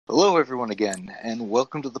Hello, everyone, again, and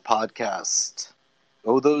welcome to the podcast.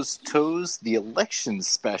 Oh, those toes, the election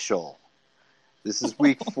special. This is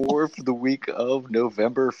week 4 for the week of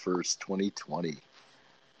November 1st, 2020.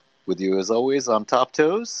 With you, as always, I'm Top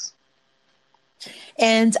Toes.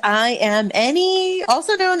 And I am Annie,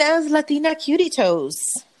 also known as Latina Cutie Toes.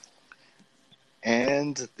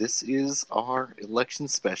 And this is our election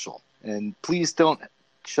special. And please don't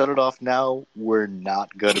shut it off now. We're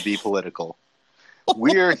not going to be political.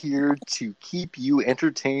 We are here to keep you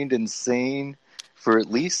entertained and sane for at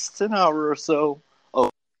least an hour or so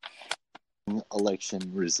of election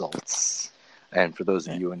results. And for those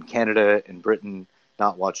of you in Canada and Britain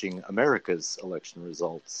not watching America's election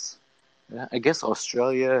results, I guess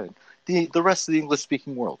Australia and the rest of the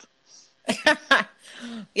English-speaking world.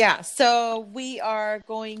 Yeah, so we are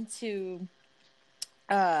going to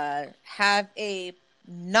have a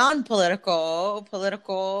non-political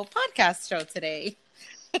political podcast show today.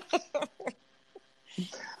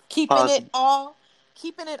 keeping it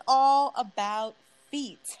all about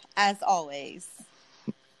feet, as always.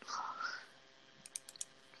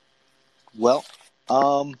 Well,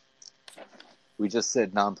 we just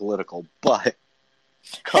said non-political, but a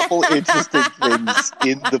couple interesting things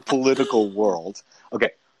in the political world.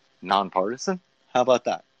 Okay, nonpartisan. How about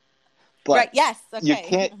that? But right, yes,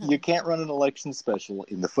 okay. You can't run an election special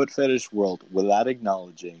in the foot fetish world without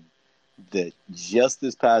acknowledging that just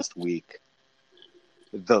this past week,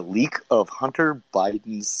 the leak of Hunter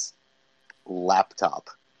Biden's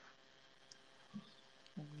laptop.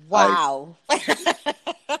 Wow.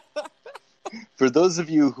 For those of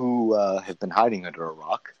you who have been hiding under a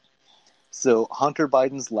rock, so Hunter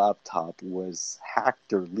Biden's laptop was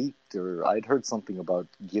hacked or leaked, or I'd heard something about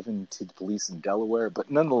given to the police in Delaware,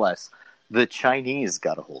 but nonetheless, the Chinese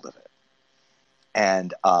got a hold of it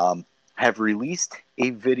and have released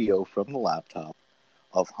a video from the laptop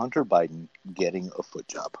of Hunter Biden getting a foot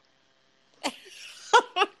job.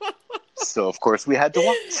 So, of course, we had to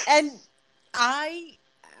watch. And I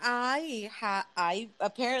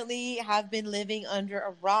apparently have been living under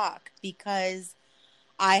a rock because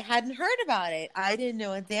I hadn't heard about it. I didn't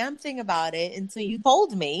know a damn thing about it until you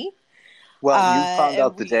told me. Well, you found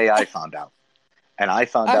out the day I found out. And I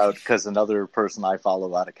found out because another person I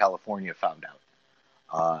follow out of California found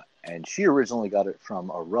out. And she originally got it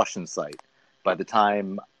from a Russian site. By the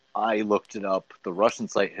time I looked it up, the Russian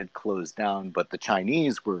site had closed down, but the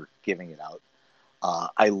Chinese were giving it out.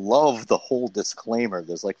 I love the whole disclaimer.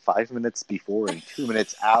 There's like 5 minutes before and 2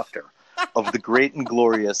 minutes after of the great and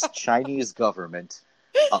glorious Chinese government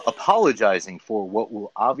apologizing for what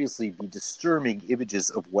will obviously be disturbing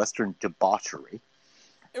images of Western debauchery.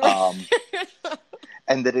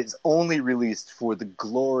 And that it's only released for the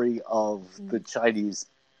glory of the Chinese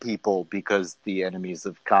people because the enemies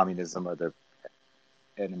of communism are their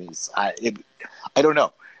enemies. I don't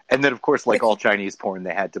know. And then, of course, like all Chinese porn,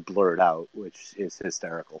 they had to blur it out, which is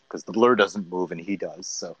hysterical because the blur doesn't move and he does.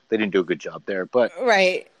 So they didn't do a good job there. But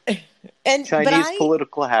right. And Chinese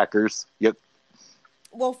political hackers. Yep.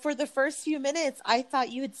 Well, for the first few minutes, I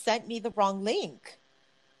thought you had sent me the wrong link.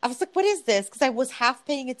 I was like, what is this? Because I was half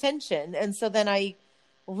paying attention. And so then I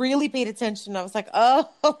really paid attention. I was like,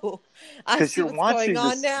 oh, I see what's going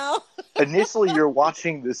on now. Initially, you're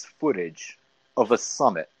watching this footage of a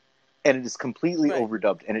summit, and it is completely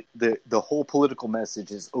overdubbed. And the whole political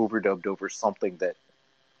message is overdubbed over something that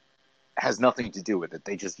has nothing to do with it.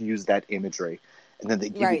 They just use that imagery. And then they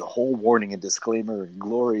give you the whole warning and disclaimer and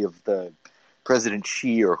glory of the President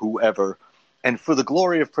Xi or whoever. And for the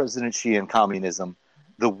glory of President Xi and communism,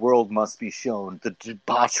 the world must be shown the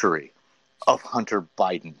debauchery of Hunter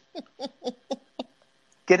Biden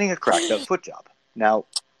getting a cracked out foot job. Now,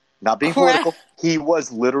 not being political, he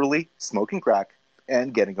was literally smoking crack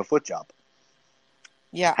and getting a foot job.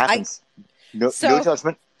 Yeah. Happens. No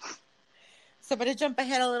judgment. So I'm going to jump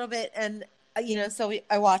ahead a little bit. And,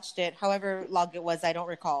 I watched it. However long it was, I don't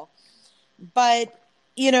recall. But,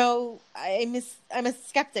 I'm a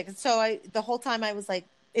skeptic. So the whole time I was like,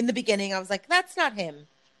 in the beginning, I was like, that's not him.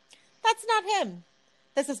 That's not him.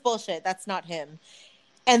 This is bullshit. That's not him.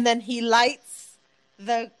 And then he lights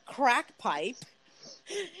the crack pipe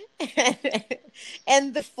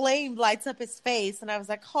and the flame lights up his face. And I was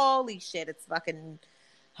like, holy shit, it's fucking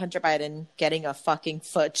Hunter Biden getting a fucking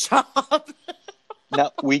foot job.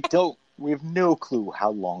 Now, we have no clue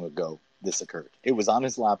how long ago this occurred. It was on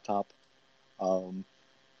his laptop,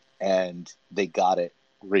 and they got it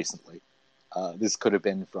recently. This could have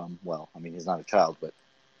been from, he's not a child, but,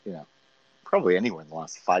 probably anywhere in the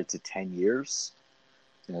last 5 to 10 years.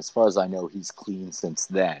 And as far as I know, he's clean since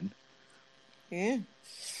then. Yeah.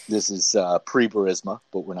 This is pre-Burisma,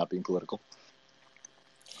 but we're not being political.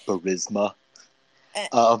 charisma.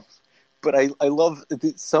 But I love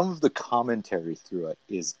some of the commentary through it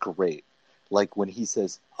is great. Like when he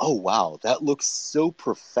says, "Oh wow, that looks so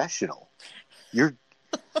professional." You're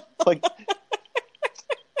like,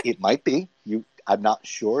 it might be. I'm not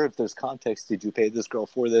sure if there's context. Did you pay this girl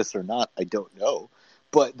for this or not? I don't know.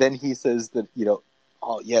 But then he says that,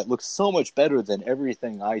 oh yeah, it looks so much better than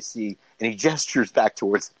everything I see, and he gestures back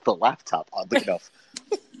towards the laptop, oddly enough.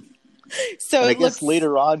 So and I it guess looks...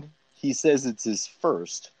 later on he says it's his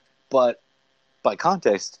first, but by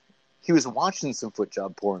context, he was watching some foot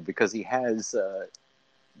job porn because he has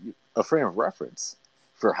a frame of reference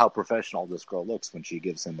for how professional this girl looks when she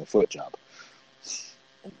gives him a foot job.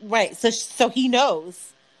 Right. So he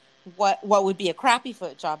knows what would be a crappy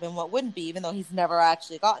foot job and what wouldn't be, even though he's never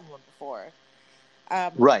actually gotten one before.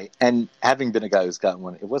 Right. And having been a guy who's gotten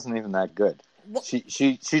one, it wasn't even that good. Well,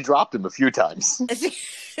 she dropped him a few times.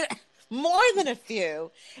 More than a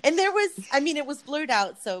few. And there was, it was blurred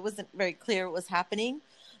out, so it wasn't very clear what was happening.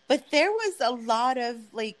 But there was a lot of,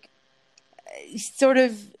 sort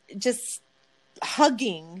of just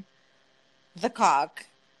hugging the cock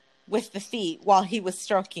with the feet while he was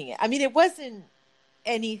stroking it. It wasn't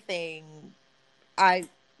anything I've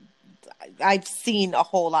seen a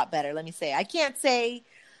whole lot better. Let me say, I can't say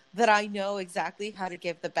that I know exactly how to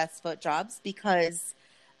give the best foot jobs because,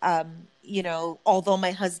 although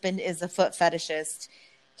my husband is a foot fetishist,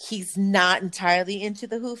 he's not entirely into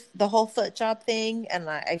the whole foot job thing. And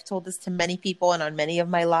I've told this to many people, and on many of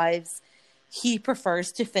my lives, he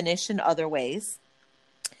prefers to finish in other ways.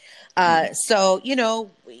 So,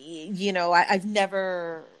 I've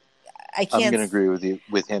never, I can't. I'm going to agree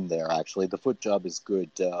with him there. Actually, the foot job is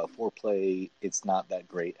good. Foreplay, it's not that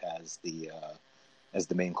great as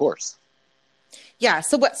the main course. Yeah.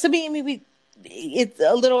 So it's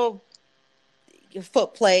a little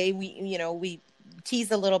foot play. We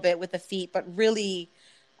tease a little bit with the feet, but really,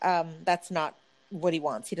 that's not what he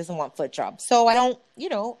wants. He doesn't want foot jobs. So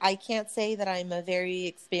I can't say that I'm a very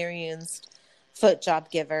experienced foot job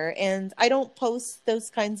giver, and I don't post those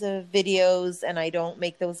kinds of videos, and I don't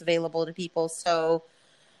make those available to people. So,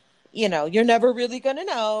 you're never really going to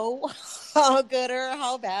know how good or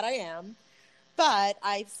how bad I am, but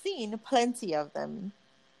I've seen plenty of them,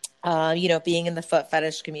 being in the foot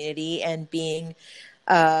fetish community and being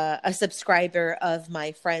a subscriber of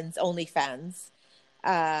my friend's OnlyFans.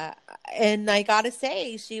 And I gotta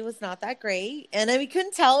say, she was not that great. And we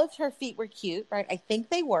couldn't tell if her feet were cute, right? I think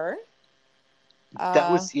they were.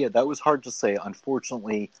 That was hard to say.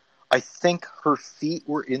 Unfortunately, I think her feet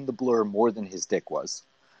were in the blur more than his dick was.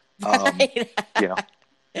 Right.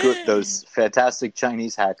 Good, those fantastic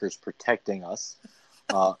Chinese hackers protecting us.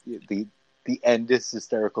 The end is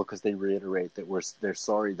hysterical because they reiterate that they're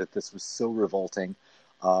sorry that this was so revolting.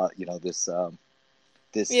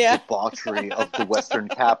 This debauchery of the Western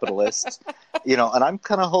capitalists, and I'm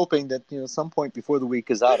kind of hoping that, some point before the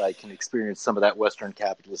week is out, I can experience some of that Western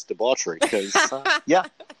capitalist debauchery because,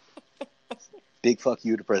 big fuck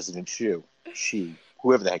you to President Xi,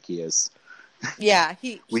 whoever the heck he is. Yeah.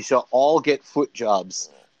 We shall all get foot jobs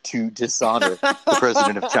to dishonor the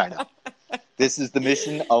president of China. This is the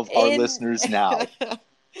mission of our listeners now.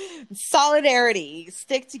 Solidarity,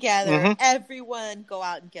 stick together. Mm-hmm. Everyone go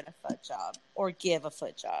out and get a foot job or give a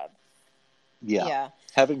foot job. Yeah.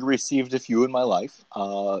 Having received a few in my life,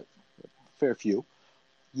 fair few.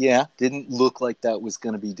 Yeah, didn't look like that was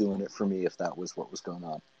going to be doing it for me if that was what was going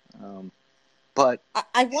on. But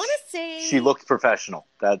I want to say she looked professional.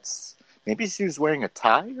 Maybe she was wearing a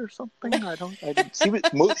tie or something. She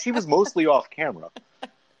was mostly off camera.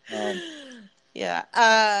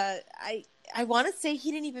 I want to say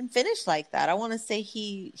he didn't even finish like that. I want to say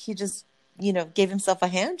he just, gave himself a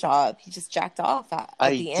hand job. He just jacked off at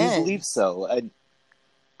the end. I do believe so.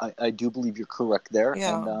 I do believe you're correct there.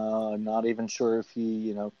 Yeah. And I'm not even sure if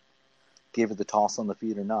he, gave her the toss on the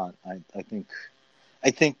feet or not. I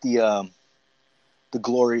think the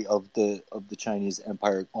glory of the Chinese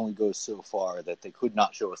empire only goes so far that they could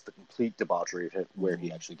not show us the complete debauchery of it where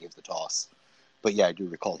he actually gave the toss. But yeah, I do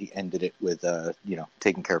recall he ended it with,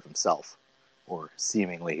 taking care of himself. Or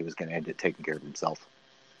seemingly he was going to end it taking care of himself.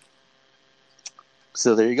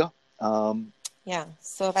 So there you go.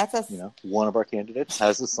 So that's us. One of our candidates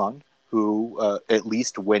has a son who, at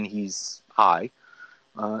least when he's high,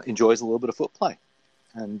 enjoys a little bit of foot play.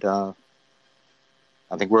 And I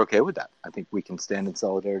think we're okay with that. I think we can stand in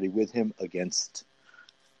solidarity with him against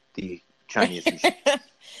the Chinese regime.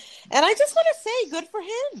 And I just want to say, good for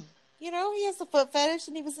him. He has a foot fetish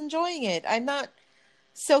and he was enjoying it. I'm not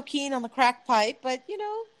so keen on the crack pipe, but good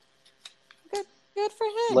for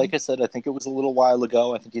him. Like I said, I think it was a little while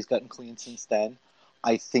ago. I think he's gotten clean since then.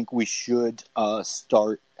 I think we should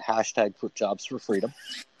start hashtag Foot Jobs for Freedom.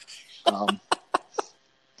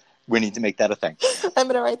 We need to make that a thing. I'm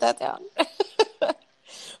going to write that down.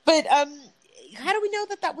 But how do we know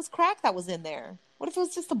that was crack that was in there? What if it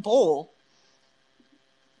was just a bowl?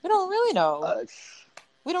 We don't really know.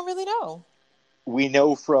 We don't really know. We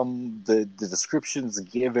know from the descriptions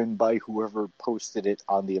given by whoever posted it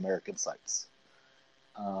on the American sites.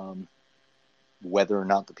 Whether or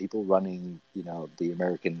not the people running, the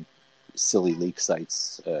American silly leak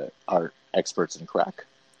sites are experts in crack,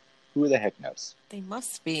 who the heck knows? They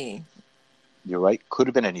must be. You're right. Could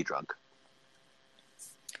have been any drug.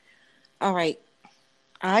 All right.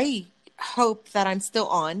 I hope that I'm still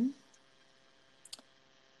on.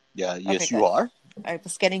 Yeah. Yes, okay, you are. I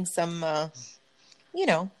was getting some,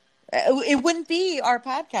 it wouldn't be our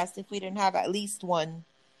podcast if we didn't have at least one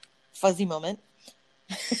fuzzy moment.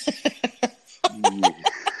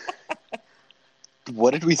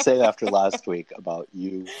 What did we say after last week about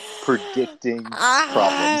you predicting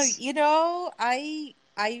problems?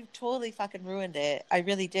 I totally fucking ruined it. I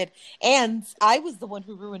really did. And I was the one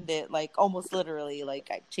who ruined it, like almost literally,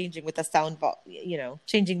 like changing with the sound,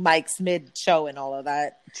 changing mics mid-show and all of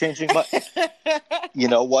that. Changing mics. You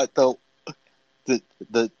know what, though?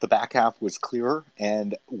 The back half was clearer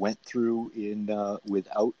and went through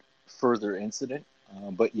without further incident.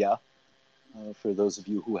 But yeah, for those of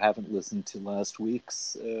you who haven't listened to last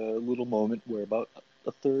week's little moment where about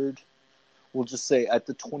a third, we'll just say at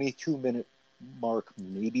the 22-minute mark,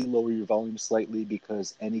 maybe lower your volume slightly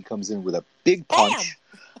because Annie comes in with a big punch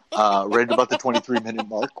right about the 23-minute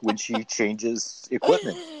mark when she changes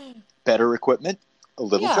equipment. Better equipment, a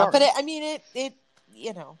little jarring. But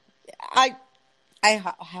I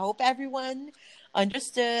hope everyone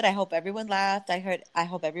understood. I hope everyone laughed. I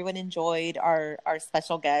hope everyone enjoyed our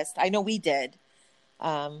special guest. I know we did.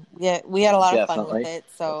 We had a lot of fun with it.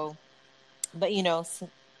 So, but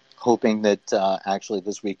hoping that actually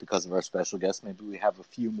this week, because of our special guest, maybe we have a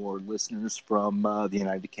few more listeners from the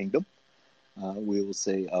United Kingdom. We will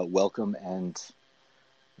say welcome and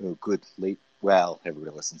good late. Well,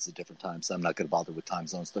 everybody listens at different times, so I'm not going to bother with time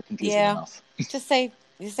zones. They're confusing enough. Just say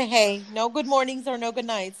hey. No good mornings or no good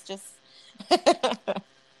nights. Just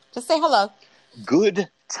say hello. Good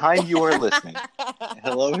time you are listening.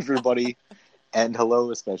 Hello, everybody, and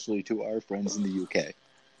hello especially to our friends in the UK.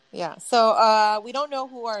 Yeah, so we don't know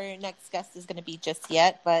who our next guest is going to be just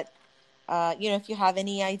yet, but if you have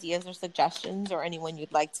any ideas or suggestions or anyone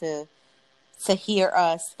you'd like to hear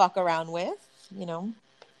us fuck around with,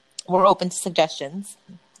 we're open to suggestions.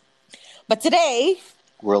 But today,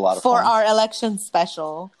 we're a lot of for fun. Our election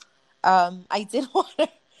special, I did want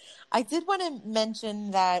to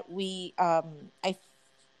mention that I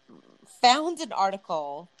found an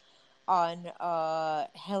article on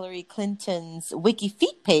Hillary Clinton's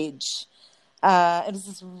WikiFeet page. It was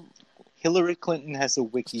this... Hillary Clinton has a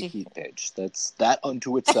WikiFeet page. That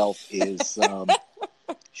unto itself is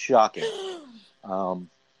shocking. All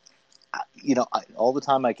the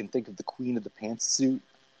time I can think of the Queen of the Pantsuit.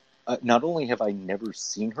 Not only have I never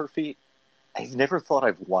seen her feet, I've never thought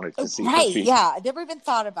I've wanted to see her feet. Right, yeah. I never even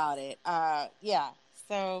thought about it. Yeah.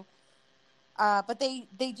 So, but they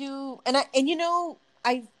do, and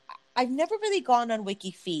I've never really gone on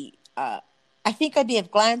WikiFeet. I think I may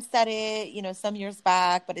have glanced at it, some years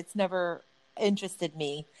back, but it's never interested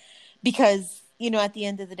me because, at the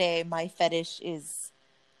end of the day, my fetish is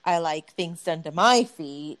I like things done to my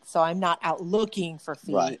feet, so I'm not out looking for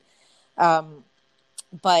feet. Right.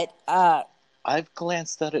 But I've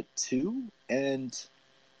glanced at it too, and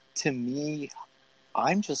to me,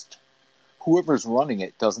 I'm just whoever's running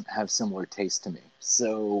it doesn't have similar taste to me.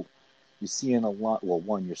 So you're seeing a lot. Well,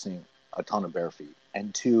 one, you're seeing a ton of bare feet,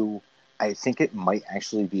 and two, I think it might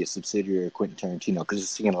actually be a subsidiary of Quentin Tarantino because you're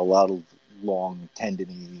seeing a lot of long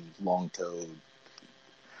tendony, long-toed.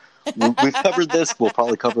 We've covered this. We'll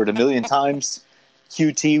probably cover it a million times.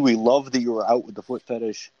 QT, we love that you were out with the foot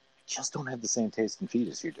fetish. Just don't have the same taste in feet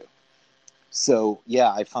as you do. So,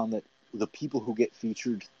 yeah, I found that the people who get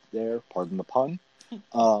featured there, pardon the pun,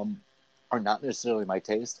 are not necessarily my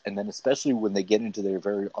taste. And then especially when they get into their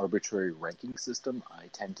very arbitrary ranking system, I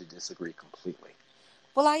tend to disagree completely.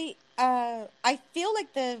 Well, I feel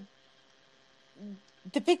like the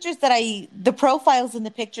pictures the profiles in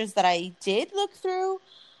the pictures that I did look through,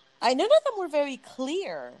 none of them were very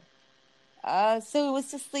clear. So it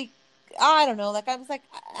was just like, I don't know, like I was like,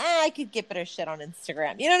 I could get better shit on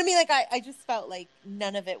Instagram. You know what I mean? Like I just felt like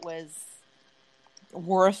none of it was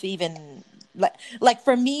worth even like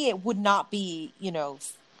for me, it would not be,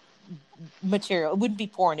 material. It wouldn't be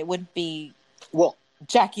porn. It wouldn't be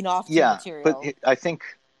jacking off to material. But I think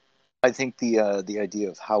I think the idea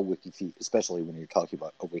of how WikiFeet, especially when you're talking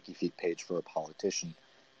about a WikiFeet page for a politician,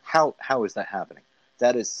 how is that happening?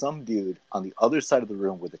 That is some dude on the other side of the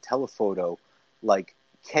room with a telephoto, like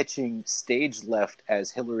catching stage left as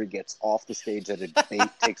Hillary gets off the stage at a debate,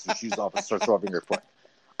 takes her shoes off, and starts rubbing her foot.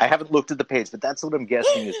 I haven't looked at the page, but that's what I'm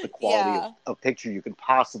guessing is the quality of picture you can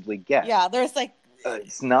possibly get. Yeah, there's like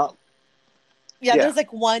it's not. Yeah, there's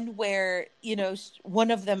like one where, you know, one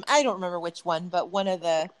of them, I don't remember which one, but one of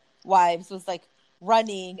the wives was like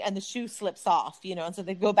running and the shoe slips off, you know, and so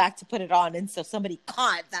they go back to put it on. And so somebody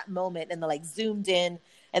caught that moment and they like zoomed in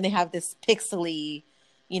and they have this pixely,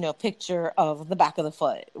 you know, picture of the back of the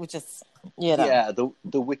foot, which is, you know. Yeah, the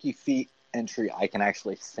WikiFeet entry I can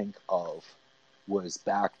actually think of was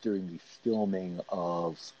back during the filming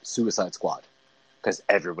of Suicide Squad, because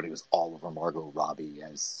everybody was all over Margot Robbie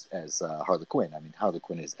as Harley Quinn. I mean, Harley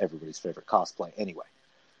Quinn is everybody's favorite cosplay anyway.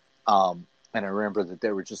 And I remember that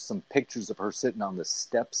there were just some pictures of her sitting on the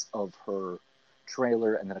steps of her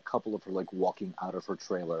trailer, and then a couple of her like walking out of her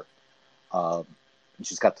trailer. And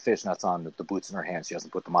she's got the fishnets on, the boots in her hands. She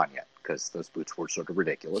hasn't put them on yet because those boots were sort of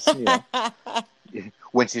ridiculous. You know?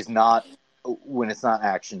 when it's not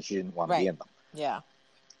action, she didn't want to be in them. Yeah.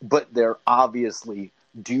 But they're obviously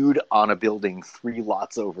dude on a building 3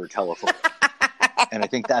 lots over telephone. And I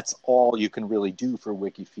think that's all you can really do for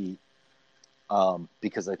WikiFeet,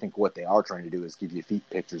 because I think what they are trying to do is give you feet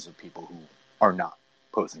pictures of people who are not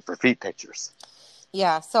posing for feet pictures.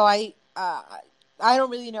 Yeah, so I don't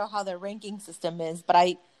really know how their ranking system is, but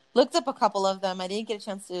I looked up a couple of them. I didn't get a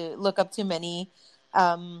chance to look up too many.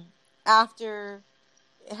 After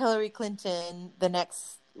Hillary Clinton, the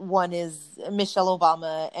next one is Michelle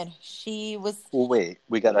Obama, and she was... Well, wait,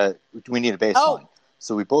 we need a baseline.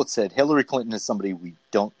 So we both said Hillary Clinton is somebody we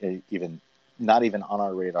don't not even on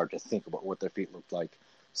our radar to think about what their feet look like.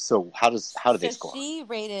 So how do they score? She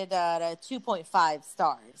rated at 2.5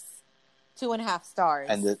 stars, 2.5 stars,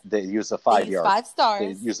 and they use a 5 yard. 5 stars.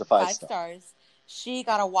 They use a 5 stars. She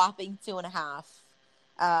got a whopping 2.5,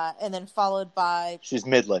 and then followed by... She's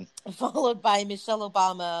Midland. Followed by Michelle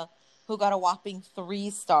Obama, who got a whopping 3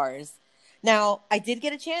 stars. Now, I did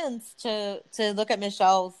get a chance to look at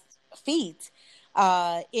Michelle's feet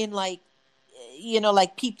in like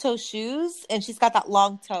peep toe shoes, and she's got that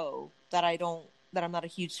long toe that I'm not a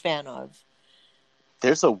huge fan of.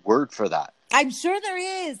 There's a word for that. I'm sure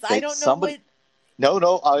there is. I don't know what.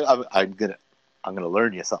 No, I'm gonna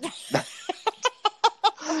learn you something.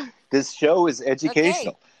 This show is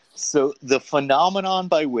educational. Okay. So the phenomenon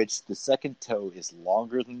by which the second toe is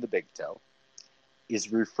longer than the big toe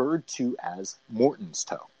is referred to as Morton's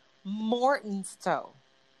toe. Morton's toe.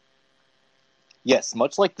 Yes,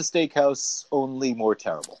 much like the steakhouse, only more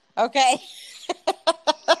terrible. Okay.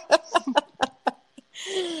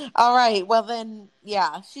 All right. Well, then,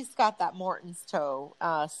 yeah, she's got that Morton's toe.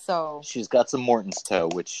 So she's got some Morton's toe,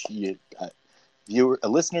 which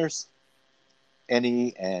listeners,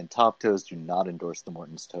 Any and Top Toes do not endorse the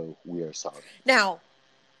Morton's toe. We are sorry. Now,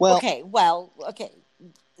 okay.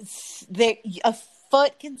 A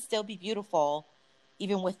foot can still be beautiful,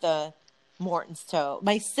 even with the Morton's toe.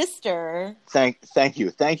 My sister. Thank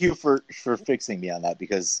you for fixing me on that,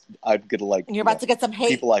 because I'm gonna you're about to get some hate.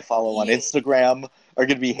 People I follow on Instagram are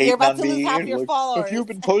gonna be hating on me. Lose half your followers. Have you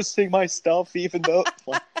been posting my stuff? Even though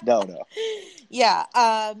no. Yeah.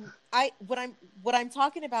 What I'm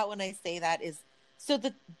talking about when I say that is, so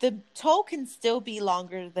the toe can still be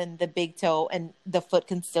longer than the big toe, and the foot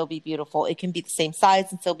can still be beautiful. It can be the same size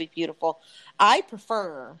and still be beautiful. I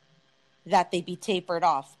prefer that they be tapered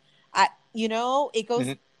off. It goes.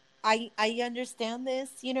 Mm-hmm. I understand this.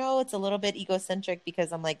 It's a little bit egocentric,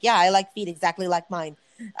 because I'm like, yeah, I like feet exactly like mine.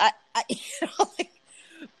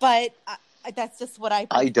 But that's just what I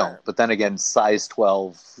prefer. I don't. But then again, size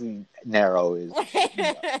 12 narrow is,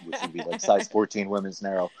 which would be like size 14 women's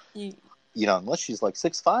narrow. Unless she's like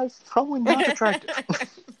 6'5", probably not attractive.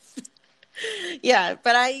 Yeah,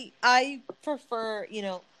 but I prefer.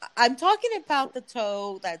 I'm talking about the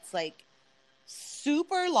toe that's like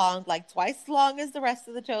super long, like twice as long as the rest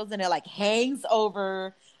of the toes, and it like hangs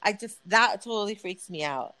over. That totally freaks me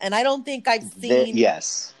out, and I don't think I've seen.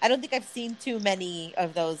 Yes, I don't think I've seen too many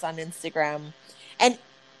of those on Instagram,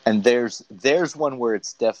 and there's one where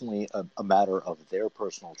it's definitely a matter of their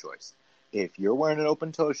personal choice. If you're wearing an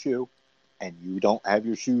open toe shoe and you don't have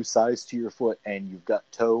your shoe sized to your foot, and you've got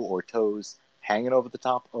toe or toes hanging over the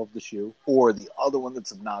top of the shoe, or the other one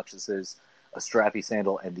that's obnoxious is a strappy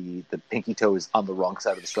sandal and the pinky toe is on the wrong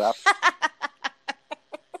side of the strap.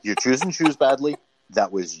 You're choosing shoes badly.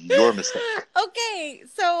 That was your mistake. Okay,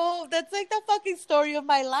 so that's like the fucking story of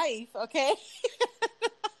my life, okay?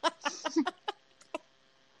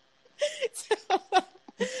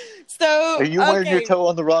 So, Are you wearing your toe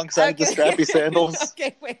on the wrong side of the strappy sandals?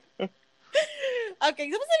 Okay, wait. Okay, let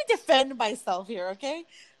me defend myself here, okay?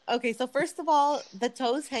 Okay, so first of all, the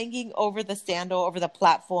toes hanging over the sandal, over the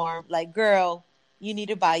platform, like, girl, you need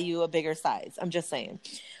to buy you a bigger size. I'm just saying.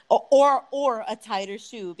 Or a tighter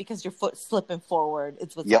shoe because your foot's slipping forward.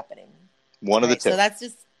 It's what's happening. One of the two. So that's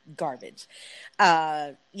just garbage.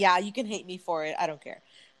 Yeah, you can hate me for it. I don't care.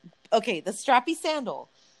 Okay, the strappy sandal.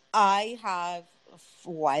 I have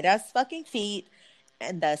white ass fucking feet,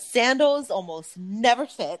 and the sandals almost never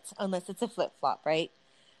fit unless it's a flip flop, right?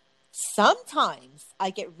 Sometimes I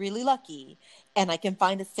get really lucky and I can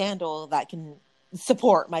find a sandal that can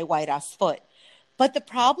support my white ass foot. But the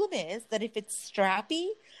problem is that if it's strappy,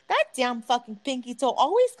 that damn fucking pinky toe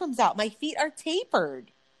always comes out. My feet are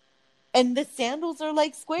tapered. And the sandals are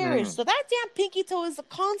like squarish. So that damn pinky toe is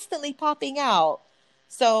constantly popping out.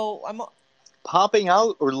 So I'm popping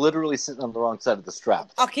out or literally sitting on the wrong side of the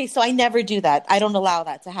strap? Okay, so I never do that. I don't allow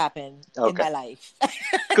that to happen in my life.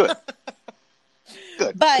 Good.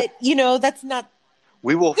 But, you know, that's not...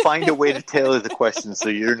 We will find a way to tailor the question so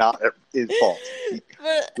you're not in fault.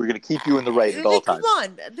 We're going to keep you in the right at all times. Come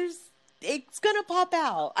on. It's going to pop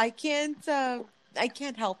out. I can't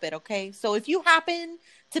help it, okay? So if you happen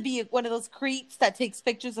to be one of those creeps that takes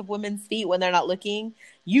pictures of women's feet when they're not looking,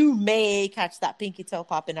 you may catch that pinky toe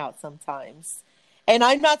popping out sometimes. And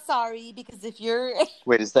I'm not sorry, because if you're...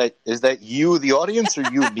 Wait, is that you, the audience, or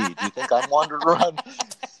you, me? Do you think I'm wandering around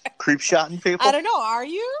creep-shotting people? I don't know. Are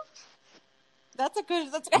you? That's a good...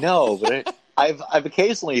 No, but I've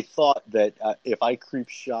occasionally thought that if I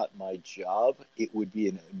creep-shot my job, it would be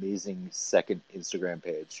an amazing second Instagram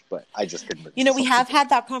page, but I just couldn't... You know, we have had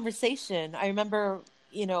that conversation. I remember,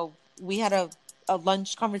 you know, we had a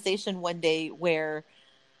lunch conversation one day where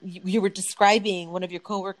you were describing one of your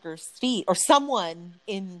coworkers' feet, or someone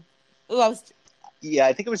in... Yeah,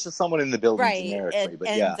 I think it was just someone in the building generically, but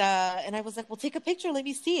yeah. And I was like, well, take a picture, let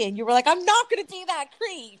me see. And you were like, I'm not going to do that,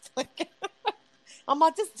 creep. I'm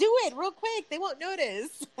like, just do it real quick. They won't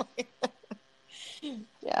notice.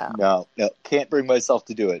 Yeah. No, can't bring myself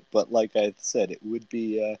to do it. But like I said, it would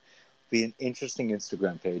be an interesting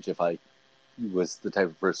Instagram page if I was the type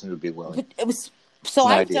of person who would be willing. But it was... So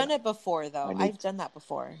I've done it before, though. I've done that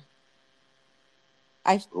before.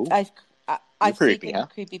 I've taken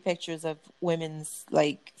creepy pictures of women's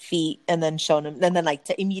like feet and then shown them, and then like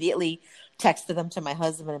to immediately texted them to my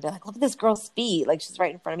husband and be like, "Look at this girl's feet! Like she's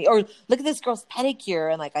right in front of me." Or look at this girl's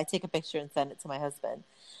pedicure, and like I take a picture and send it to my husband.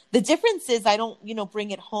 The difference is I don't,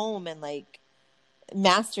 bring it home and like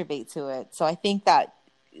masturbate to it. So I think that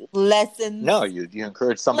lessons. No, you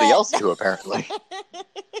encourage somebody else to, apparently.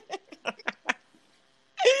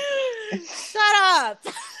 Shut up.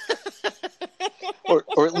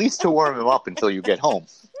 or at least to warm him up until you get home.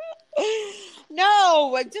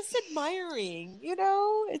 No, I'm just admiring.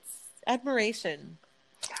 It's admiration.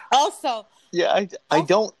 Also, yeah, I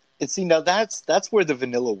don't. See, now that's where the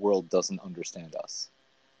vanilla world doesn't understand us.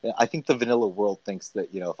 I think the vanilla world thinks that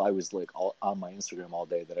if I was like on my Instagram all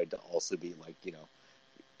day, that I'd also be like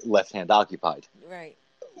left hand occupied. Right.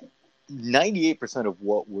 98% of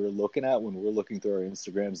what we're looking at when we're looking through our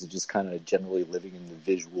Instagrams and just kind of generally living in the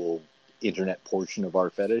visual internet portion of our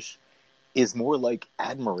fetish is more like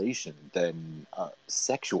admiration than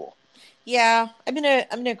sexual. Yeah, I'm gonna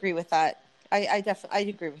agree with that. I definitely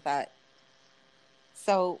agree with that.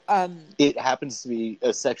 So it happens to be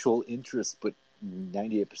a sexual interest, but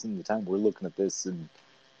 98% of the time we're looking at this and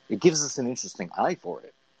it gives us an interesting eye for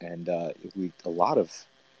it, and a lot of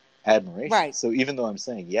admiration. Right. So even though I'm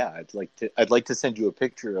saying, yeah, I'd like to send you a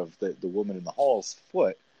picture of the woman in the hall's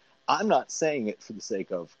foot, I'm not saying it for the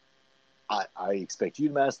sake of I expect you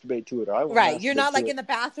to masturbate to it, or I will. Right. You're not like in the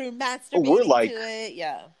bathroom masturbating to it.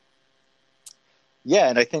 Yeah. Yeah,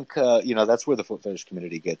 and I think that's where the foot fetish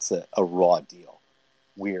community gets a raw deal.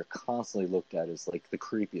 We are constantly looked at as like the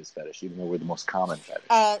creepiest fetish, even though we're the most common fetish.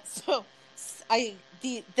 So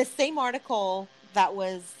the same article that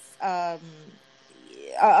was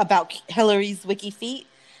about Hillary's Wiki Feet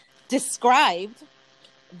described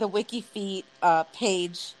the Wiki Feet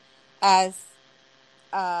page as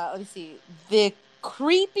let me see, the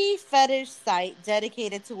creepy fetish site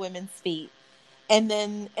dedicated to women's feet, and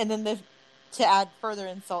then to add further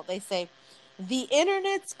insult, they say the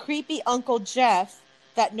internet's creepy Uncle Jeff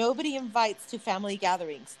that nobody invites to family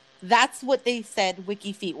gatherings. That's what they said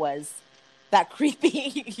Wiki Feet was. That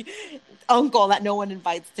creepy uncle that no one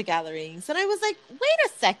invites to gatherings. And I was like, wait a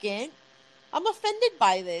second. I'm offended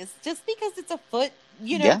by this. Just because it's a foot,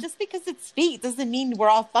 just because it's feet doesn't mean we're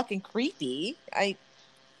all fucking creepy. I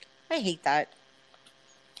hate that.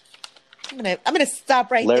 I'm gonna stop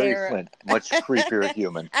right Larry there. Flint, much creepier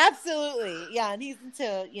human. Absolutely, yeah, and he's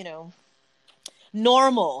into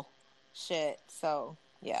normal shit. So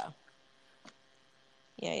yeah.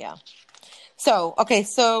 So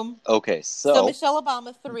so Michelle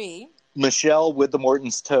Obama 3. Michelle with the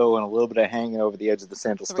Morton's toe and a little bit of hanging over the edge of the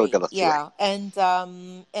sandal still got a 3. Yeah, and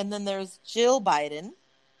then there's Jill Biden,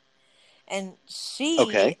 and she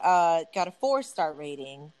got a 4-star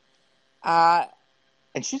rating.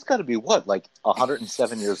 And she's got to be what, like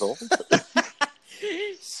 107 years old?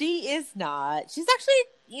 She is not. She's actually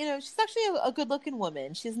a good-looking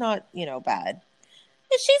woman. She's not, bad.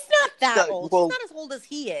 She's not that old. Well, she's not as old as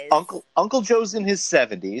he is. Uncle Joe's in his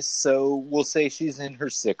 70s, so we'll say she's in her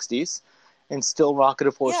 60s and still rocking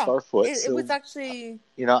a 4-star foot. It was actually,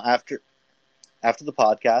 after the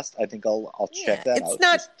podcast, I think I'll check that out.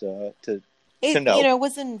 Not, just to know. It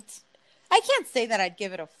wasn't. I can't say that I'd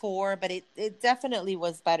give it a 4, but it definitely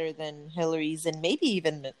was better than Hillary's and maybe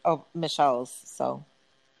even Michelle's. So,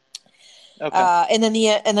 okay. And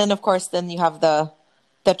then of course you have the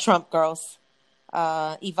Trump girls,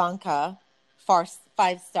 Ivanka,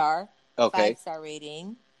 5-star, okay, 5-star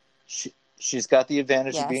rating. She's got the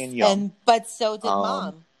advantage of being young, but so did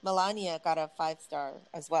Mom. Melania got a 5-star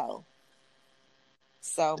as well.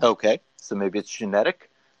 So okay, so maybe it's genetic,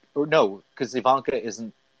 or no, because Ivanka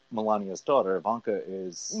isn't Melania's daughter. Ivanka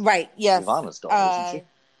is yes, Ivana's daughter, isn't she?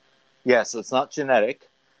 Yeah, so it's not genetic.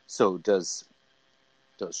 So does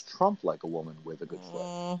Trump like a woman with a good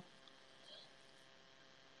foot?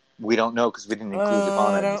 We don't know because we didn't include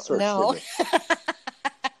Ivana in the search. No.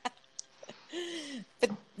 But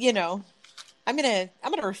I'm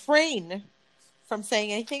gonna refrain from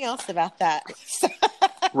saying anything else about that.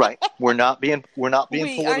 Right, we're not being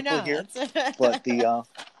political here, but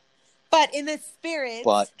But in the spirit,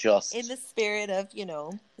 of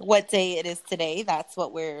what day it is today, that's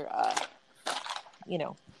what we're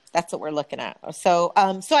that's what we're looking at. So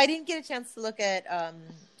so I didn't get a chance to look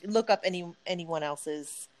up anyone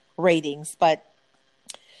else's ratings, but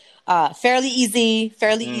fairly easy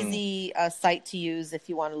site to use if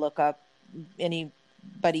you want to look up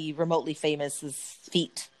anybody remotely famous's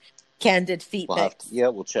feet. Candid feet pics.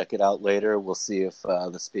 We'll check it out later. We'll see if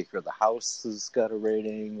the Speaker of the House has got a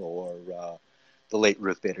rating, or the late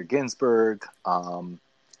Ruth Bader Ginsburg.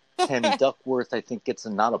 Tammy Duckworth, I think, gets a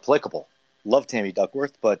not applicable. Love Tammy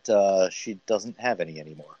Duckworth, but she doesn't have any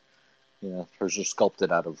anymore. Hers are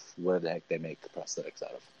sculpted out of where the heck they make prosthetics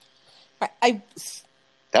out of.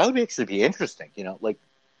 That would actually be interesting. Like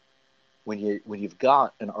when you've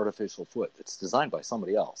got an artificial foot that's designed by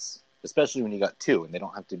somebody else. Especially when you got two and they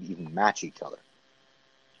don't have to even match each other.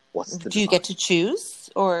 Do you get to choose,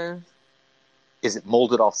 or is it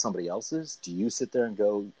molded off somebody else's? Do you sit there and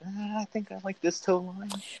go, I think I like this toe line?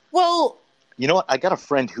 Well, you know what? I got a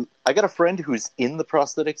friend who's in the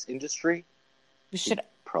prosthetics industry. You should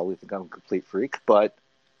probably think I'm a complete freak, but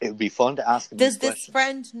it would be fun to ask him. Does this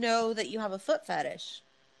friend know that you have a foot fetish?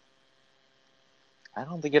 I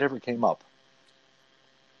don't think it ever came up.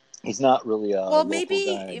 He's not really a local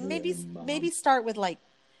guy. Maybe start with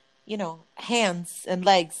hands and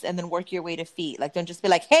legs, and then work your way to feet. Like, don't just be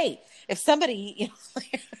like, hey, if somebody,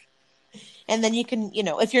 and then you can,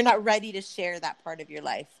 if you're not ready to share that part of your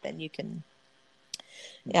life, then you can.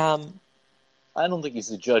 I don't think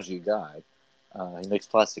he's a judgy guy. He makes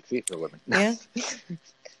plastic feet for a living. Yeah.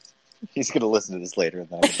 He's going to listen to this later, and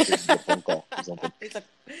then I'm going to give him a phone call or something.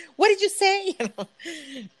 What did you say?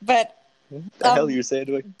 But. What the hell are you saying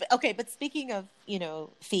to me? Okay, but speaking of,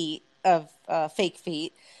 feet, of fake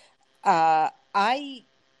feet,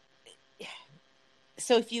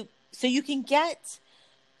 so you can get,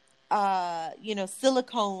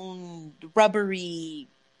 silicone, rubbery,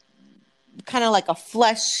 kind of like a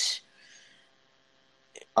flesh.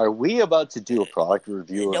 Are we about to do a product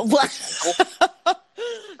review of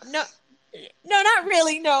No, not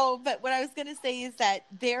really, no. But what I was going to say is that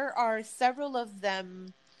there are several of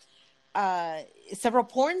them, several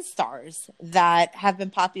porn stars that have been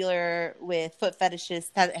popular with foot fetishes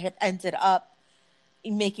that have ended up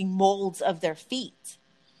making molds of their feet.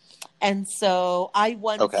 And so I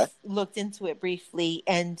once looked into it briefly,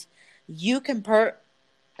 and you can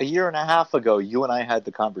a year and a half ago, you and I had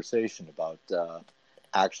the conversation about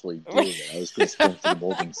actually doing it. I was going to spring for the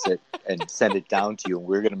molding set and send it down to you, and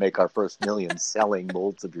we were going to make our first million selling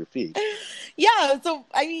molds of your feet. Yeah, so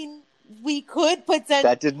I mean, we could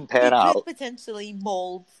that didn't pan out. Could potentially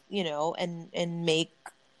mold, and make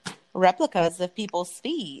replicas of people's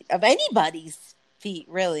feet, of anybody's feet,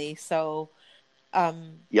 really. So,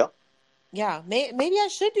 yep. Yeah, maybe I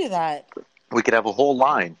should do that. We could have a whole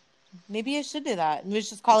line. Maybe I should do that. We should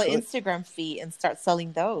just call it Instagram feet and start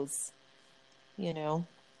selling those. you know.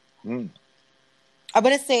 Mm. I'm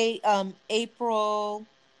going to say April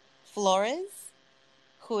Flores,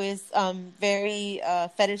 who is very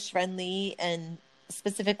fetish friendly and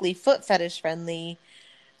specifically foot fetish friendly.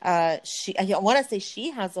 I want to say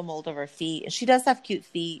she has a mold of her feet, and she does have cute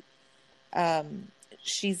feet. Um,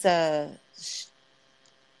 she's a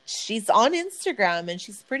she's on Instagram and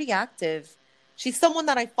she's pretty active. She's someone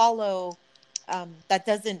that I follow that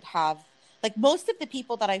doesn't have like most of the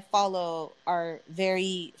people that I follow are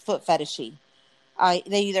very foot fetishy.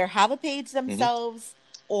 They either have a page Mm-hmm. themselves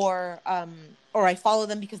or I follow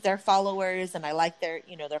them because they're followers and I like their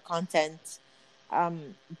content.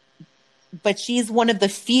 But she's one of the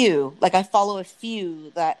few, like I follow a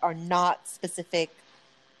few that are not specific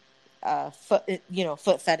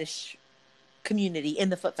foot fetish community in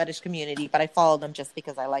the foot fetish community, but I follow them just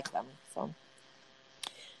because I like them. So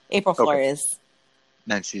April Flores.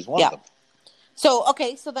 And she's one of them. So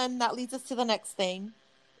so then that leads us to the next thing.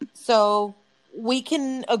 So we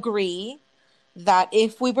can agree that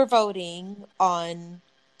if we were voting on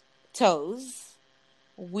toes,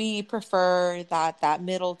 we prefer that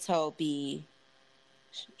middle toe be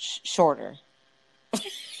shorter.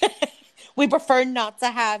 We prefer not to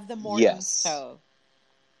have the Morton's toe.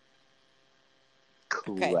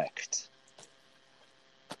 Correct.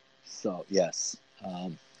 Okay. So, yes.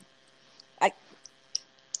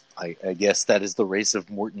 I guess that is the race of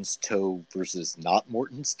Morton's toe versus not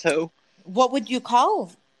Morton's toe. What would you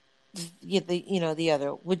call the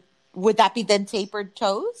other? Would that be then tapered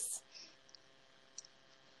toes?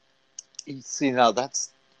 You see, now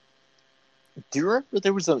that's. Do you remember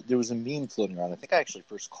there was a meme floating around? I think I actually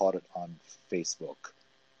first caught it on Facebook,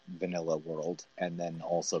 Vanilla World, and then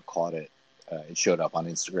also caught it. It showed up on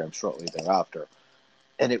Instagram shortly thereafter,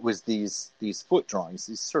 and it was these foot drawings,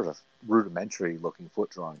 these sort of rudimentary looking foot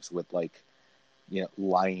drawings with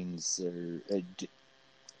lines or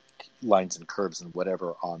lines and curves and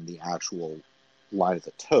whatever on the actual line of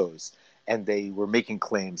the toes, and they were making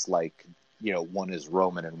claims like one is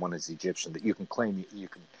Roman and one is Egyptian, that you can claim you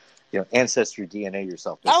can ancestry DNA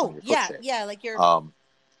yourself based on your foot shape. Yeah, like your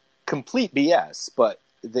complete BS, but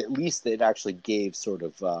at least it actually gave sort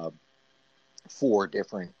of 4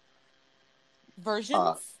 different versions.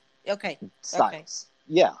 Styles. Okay.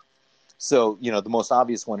 Yeah. So, the most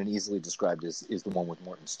obvious one and easily described is the one with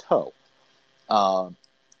Morton's toe.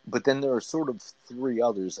 But then there are sort of 3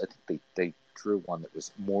 others. I think they drew one that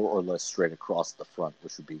was more or less straight across the front,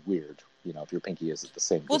 which would be weird. If your pinky is at the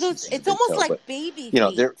same distance. It's almost toe, like baby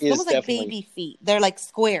feet. There is almost like baby feet. They're like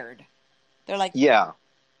squared. They're like yeah,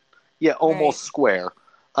 almost right. Square.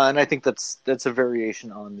 And I think that's a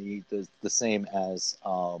variation on the same as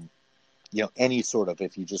any sort of,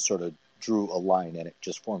 if you just sort of drew a line and it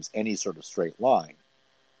just forms any sort of straight line.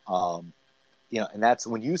 And that's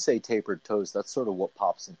when you say tapered toes, that's sort of what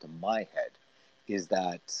pops into my head, is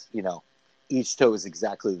that, each toe is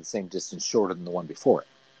exactly the same distance shorter than the one before it.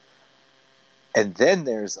 And then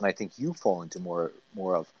and I think you fall into more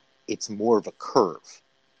of, it's more of a curve.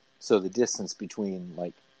 So the distance between,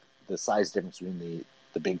 like, the size difference between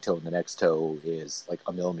the big toe and the next toe is like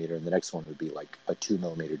 1 millimeter, and the next one would be like a 2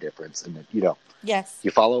 millimeter difference. And then, yes,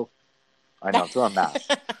 you follow? I know, it's on math.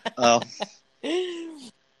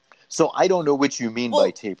 So I don't know which you mean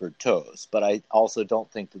by tapered toes, but I also don't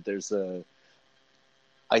think that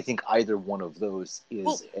I think either one of those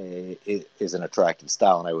is an attractive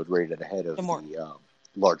style, and I would rate it ahead of the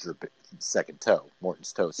larger second toe,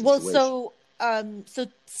 Morton's toe situation. Well,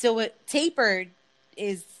 so it tapered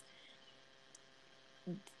is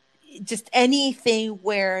just anything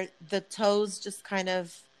where the toes just kind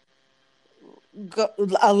of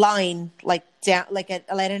align like down, like at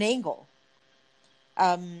an angle.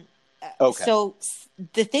 Okay. So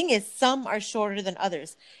the thing is, some are shorter than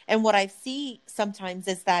others, and what I see sometimes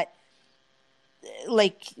is that,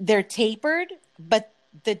 like, they're tapered, but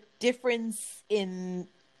the difference in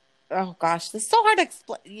this is so hard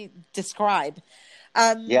to describe.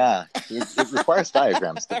 Yeah, it requires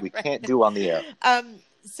diagrams that we can't do on the air.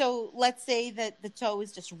 So let's say that the toe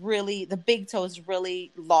is just the big toe is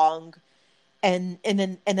really long, and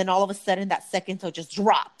then all of a sudden that second toe just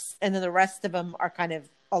drops, and then the rest of them are kind of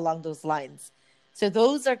along those lines. So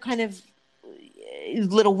those are kind of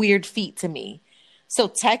little weird feet to me. So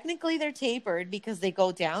technically they're tapered because they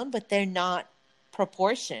go down, but they're not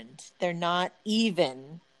proportioned. They're not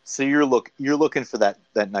even. So you're looking for that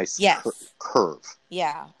nice curve.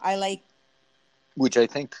 Yeah, I like. Which I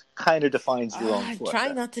think kind of defines your own foot. I'm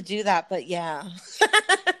trying not to do that, but yeah.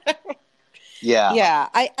 Yeah. Yeah,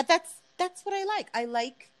 that's what I like. I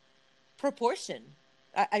like proportion.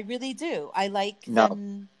 I really do. I like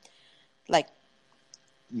them, like.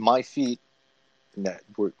 My feet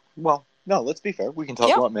No, let's be fair. We can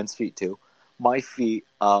talk about men's feet too. My feet,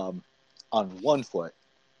 on one foot,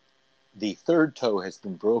 the third toe has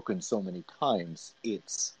been broken so many times,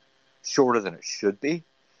 it's shorter than it should be.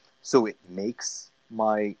 So it makes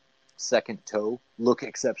my second toe look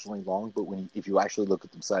exceptionally long. But if you actually look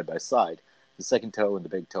at them side by side, the second toe and the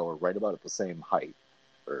big toe are right about at the same height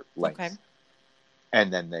or length. Okay.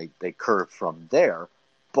 And then they curve from there.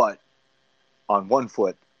 But on one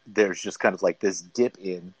foot, there's just kind of like this dip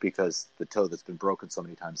in because the toe that's been broken so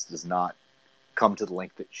many times does not come to the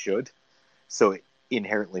length it should. So it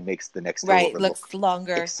inherently makes the next toe looks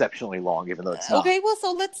longer, exceptionally long, even though it's not. Okay, well,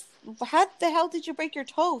 so how the hell did you break your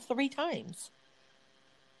toe 3 times?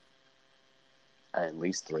 At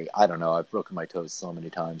least 3. I don't know. I've broken my toes so many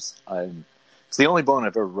times. It's the only bone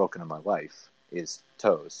I've ever broken in my life is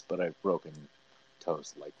toes, but I've broken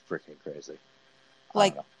toes like freaking crazy.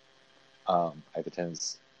 Like, I have a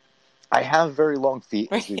tendency. I have very long feet,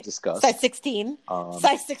 as we've discussed. Size 16.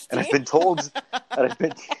 Size 16. And I've been told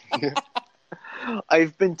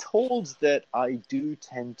I've been told that I do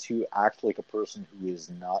tend to act like a person who is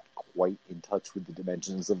not quite in touch with the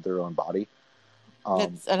dimensions of their own body.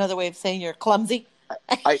 That's another way of saying you're clumsy.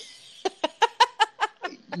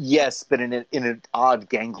 Yes, but in an odd,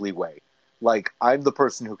 gangly way. Like, I'm the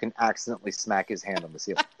person who can accidentally smack his hand on the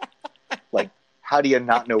ceiling. Like, how do you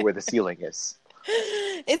not know where the ceiling is?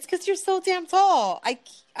 It's because you're so damn tall.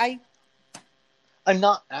 I'm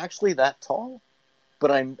not actually that tall,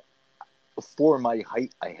 but for my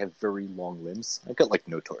height, I have very long limbs. I've got like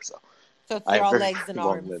no torso. So they're all legs and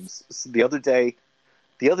arms. Limbs. So the other day,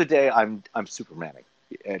 I'm Supermaning.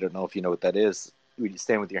 I don't know if you know what that is. You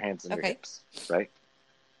stand with your hands on your hips, right?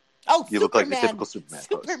 Oh, you look like the typical Superman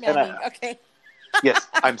pose. Okay. Yes,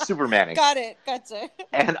 I'm Supermaning. Got it. Gotcha.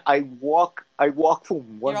 And I walk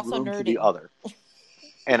from one room to the other.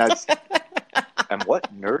 And I'm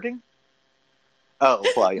what? Nerding? Oh,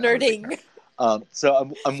 well, yeah, nerding.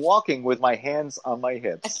 So I'm walking with my hands on my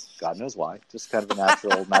hips. God knows why. Just kind of a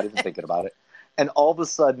natural, not even thinking about it. And all of a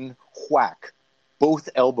sudden, whack, both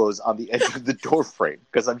elbows on the edge of the door frame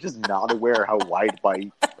because I'm just not aware how wide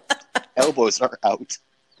my elbows are out.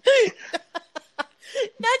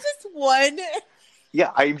 Not just one.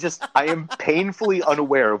 Yeah, I am painfully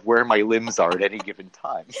unaware of where my limbs are at any given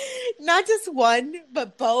time. Not just one,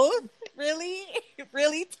 but both? Really?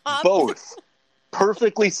 Really, Tom? Both.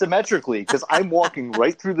 Perfectly symmetrically, because I'm walking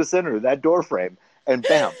right through the center of that door frame, and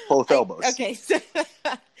bam, both elbows. Okay, so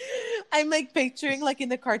I'm like picturing like in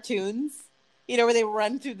the cartoons, you know, where they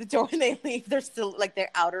run through the door and they leave. They're still like their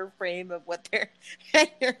outer frame of what they're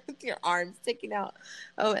your arms sticking out.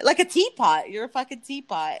 Oh, like a teapot. You're a fucking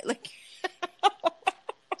teapot. Like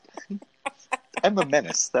I'm a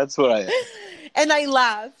menace. That's what I am. And I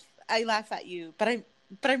laugh at you, but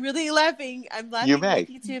I'm really laughing. I'm laughing with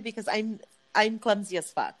you too because I'm clumsy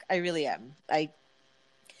as fuck. I really am.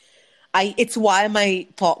 It's why my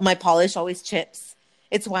polish always chips.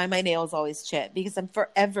 It's why my nails always chip because I'm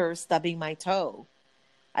forever stubbing my toe.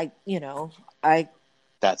 That's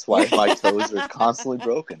why my toes are constantly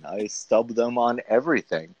broken. I stub them on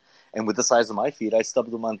everything. And with the size of my feet, I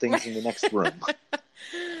stub them on things in the next room.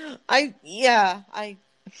 I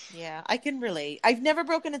can relate. I've never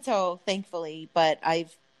broken a toe, thankfully, but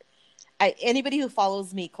anybody who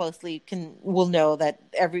follows me closely will know that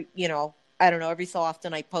every so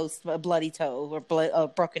often I post a bloody toe or a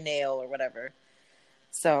broken nail or whatever.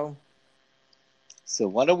 So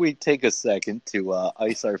why don't we take a second to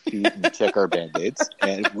ice our feet and check our Band-Aids,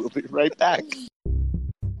 and we'll be right back.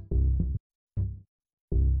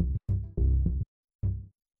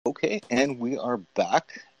 Okay, and we are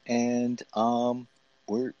back, and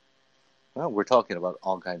we're talking about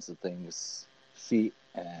all kinds of things, feet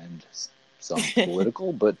and some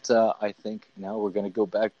political, but I think now we're going to go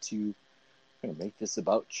back to make this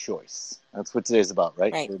about choice. That's what today's about,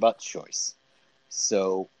 right? We're about choice.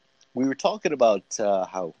 So we were talking about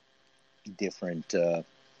how different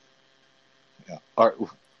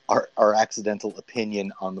our accidental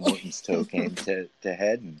opinion on the Morton's toe came to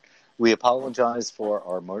head, and we apologize for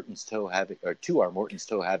our Morton's toe having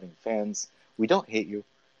fans. We don't hate you.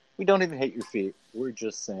 We don't even hate your feet. We're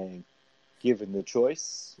just saying, given the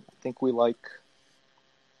choice, I think we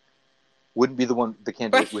wouldn't be the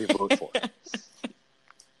candidate we vote for.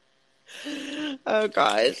 Oh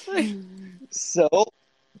gosh. So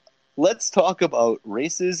let's talk about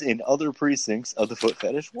races in other precincts of the foot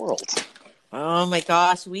fetish world. Oh my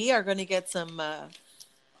gosh, we are going to get some.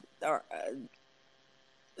 We're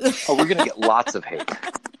going to get lots of hate.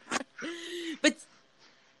 But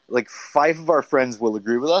like 5 of our friends will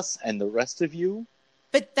agree with us, and the rest of you.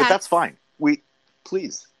 But that's fine. We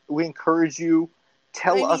encourage you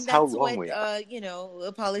Tell I mean, us how that's wrong what, we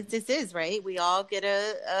are. politics is, right? We all get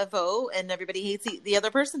a vote and everybody hates the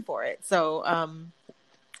other person for it. So,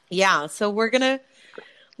 yeah, so we're going Right.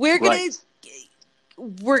 to,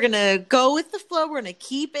 we're going to go with the flow. We're going to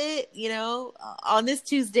keep it, on this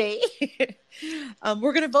Tuesday.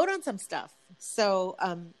 We're going to vote on some stuff. So,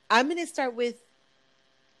 I'm going to start with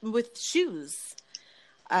shoes.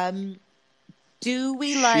 Do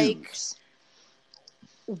we like Shoes.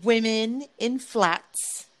 women in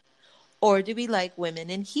flats or do we like women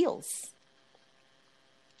in heels?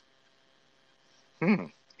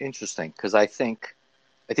 Interesting, because I think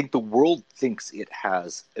the world thinks it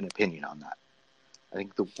has an opinion on that. I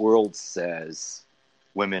think the world says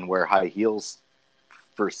women wear high heels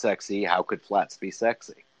for sexy. How could flats be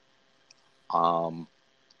sexy? But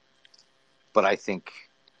I think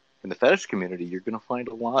in the fetish community, you're going to find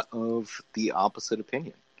a lot of the opposite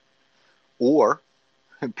opinion. Or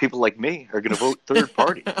people like me are going to vote third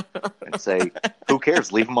party and say, who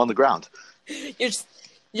cares? Leave them on the ground. You're just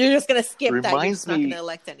going to skip that. You're Reminds just not going me. to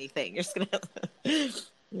elect anything. You're just going to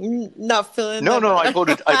not fill in No, the... I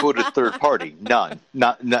voted third party. None.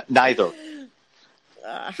 Neither.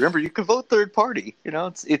 Remember, you can vote third party.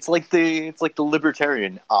 It's like the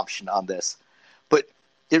libertarian option on this. But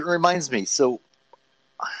it reminds me. So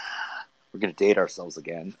we're going to date ourselves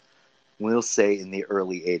again. We'll say in the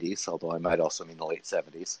early 80s, although I might also mean the late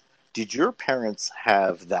 70s. Did your parents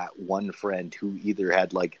have that one friend who either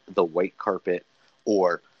had like the white carpet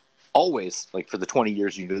or always, like for the 20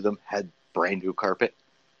 years you knew them, had brand new carpet?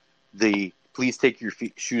 The please take your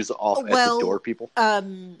shoes off at the door people?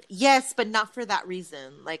 Yes, but not for that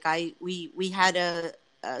reason. Like we had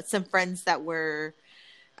some friends that were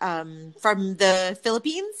from the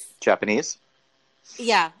Philippines. Japanese?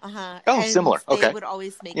 Yeah, uh-huh. Oh, and similar. They Okay. would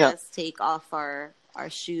always make us take off our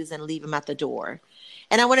shoes and leave them at the door.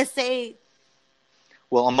 And I want to say...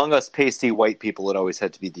 Well, among us pasty white people, it always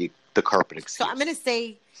had to be the carpet excuse. So I'm going to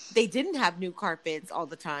say they didn't have new carpets all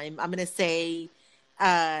the time. I'm going to say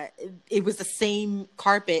it was the same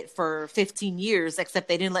carpet for 15 years, except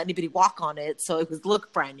they didn't let anybody walk on it, so it was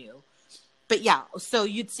look brand new. But yeah, so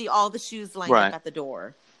you'd see all the shoes lined up at the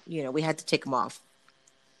door. We had to take them off.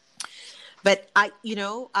 But I'm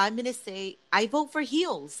going to say I vote for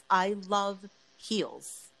heels. I love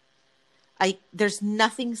heels. There's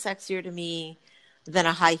nothing sexier to me than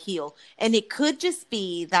a high heel. And it could just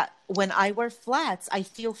be that when I wear flats, I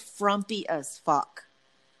feel frumpy as fuck.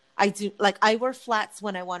 I do. Like, I wear flats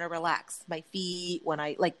when I want to relax my feet, when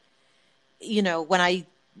I when I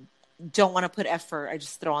don't want to put effort, I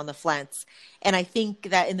just throw on the flats. And I think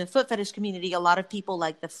that in the foot fetish community, a lot of people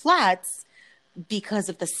like the flats because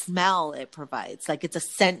of the smell it provides. Like, it's a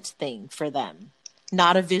scent thing for them,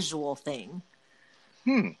 not a visual thing.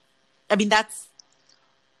 I mean, that's...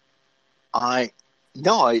 I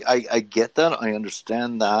get that. I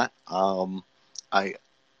understand that.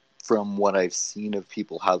 From what I've seen of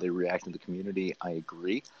people, how they react in the community, I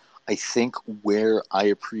agree. I think where I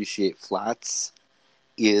appreciate flats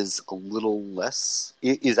is a little less,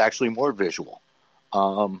 it is actually more visual.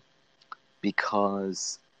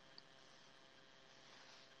 Because,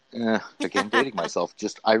 again, dating myself,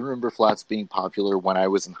 I remember flats being popular when I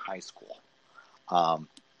was in high school.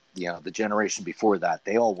 The generation before that,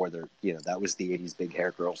 they all wore their, that was the 80s big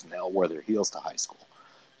hair girls, and they all wore their heels to high school.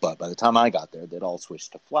 But by the time I got there, they'd all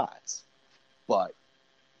switched to flats. But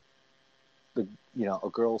a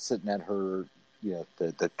girl sitting at her,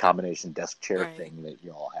 the combination desk chair thing that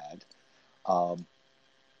you all had,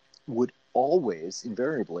 would always,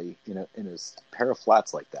 invariably, in a pair of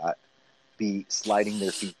flats like that, be sliding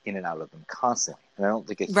their feet in and out of them constantly. And I don't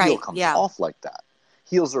think a heel comes off like that.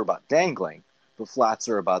 Heels are about dangling, but flats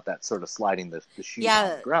are about that sort of sliding the shoe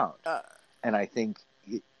on the ground. And I think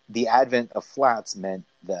the advent of flats meant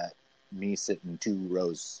that me sitting 2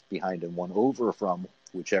 rows behind and 1 over from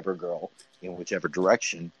whichever girl in whichever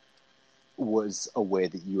direction was a way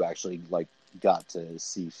that you actually got to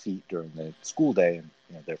see feet during the school day, and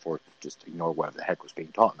therefore just ignore whatever the heck was being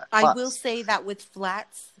taught in that class. I will say that with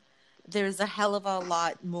flats, there's a hell of a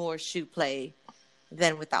lot more shoe play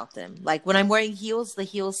than without them. Like, when I'm wearing heels, the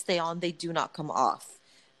heels stay on; they do not come off.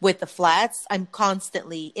 With the flats, I'm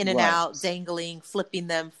constantly in and out, dangling, flipping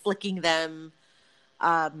them, flicking them.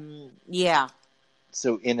 Yeah.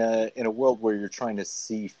 So in a world where you're trying to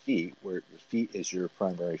see feet, where feet is your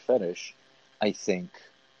primary fetish, I think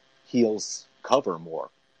heels cover more.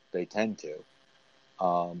 They tend to,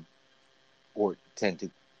 or tend to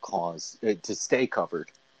cause to stay covered.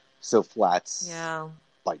 So flats,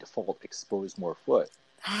 by default, expose more foot.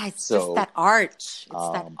 It's just that arch. It's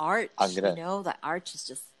that arch. That arch is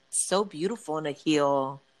just so beautiful in a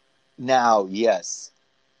heel. Now, yes,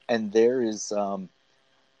 and there is. I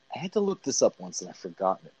had to look this up once and I've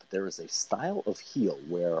forgotten it, but there is a style of heel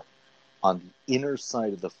where on the inner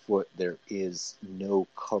side of the foot there is no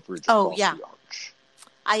coverage across the arch.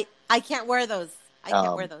 I can't wear those. I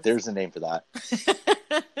can't wear those. There's a name for that.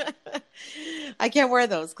 I can't wear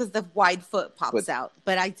those because the wide foot pops out.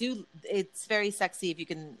 But I do. It's very sexy if you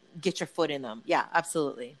can get your foot in them. Yeah,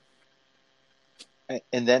 absolutely.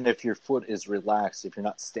 And then if your foot is relaxed, if you're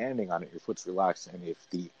not standing on it, your foot's relaxed, and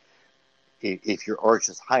if your arch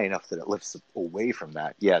is high enough that it lifts away from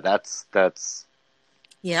that, that's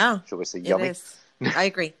yeah. Shall we say yummy? It is. I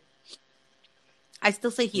agree. I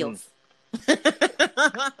still say heels.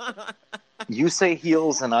 You say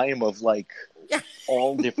heels, and I am of like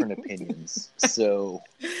all different opinions. So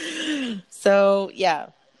yeah.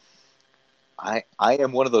 I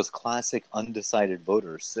am one of those classic undecided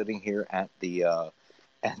voters sitting here at the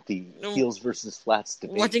heels versus flats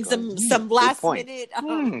debate, watching some last minute.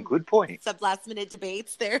 Good point. Some last minute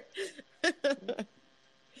debates there.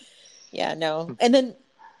 Yeah, no, and then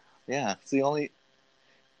it's the only.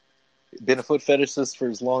 Been a foot fetishist for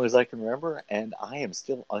as long as I can remember, and I am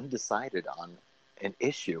still undecided on an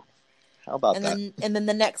issue. How about that? And then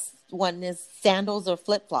the next one is sandals or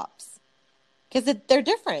flip flops, because they're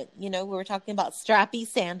different. We were talking about strappy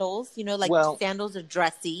sandals. Sandals are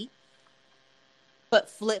dressy, but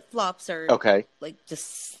flip flops are okay. Like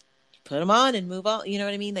just put them on and move on. You know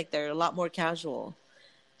what I mean? Like they're a lot more casual.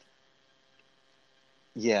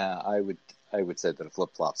 Yeah, I would say that a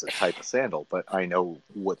flip-flop's a type of sandal, but I know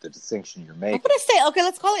what the distinction you're making. I'm going to say, okay,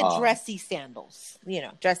 let's call it dressy sandals.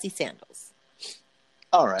 Dressy sandals.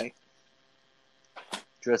 All right.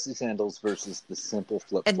 Dressy sandals versus the simple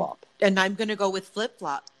flip-flop. And I'm going to go with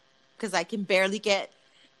flip-flop because I can barely get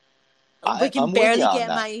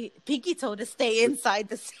my pinky toe to stay inside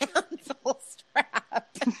the sandal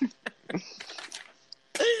strap.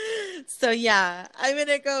 So, yeah, I'm going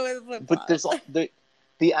to go with flip-flop. But there's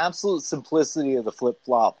the absolute simplicity of the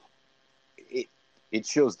flip-flop, it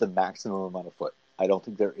shows the maximum amount of foot. I don't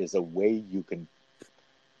think there is a way you can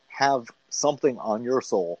have something on your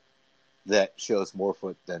sole that shows more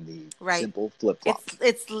foot than the simple flip-flop.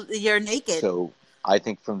 It's you're naked. So I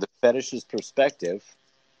think from the fetish's perspective,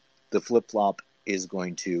 the flip-flop is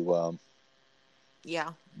going to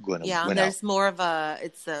win there's out. more of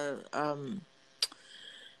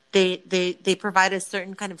they provide a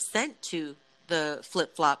certain kind of scent to the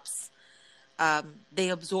flip-flops. They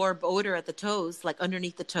absorb odor at the toes, like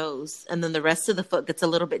underneath the toes, and then the rest of the foot gets a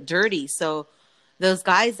little bit dirty. So those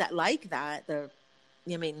guys that like that,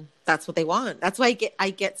 that's what they want. That's why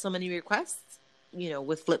I get so many requests,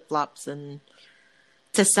 with flip-flops and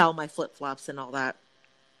to sell my flip-flops and all that.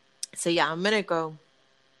 So yeah, I'm gonna go.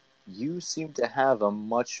 You seem to have a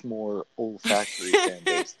much more olfactory fan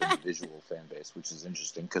base than the visual fan base, which is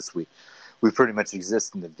interesting because we pretty much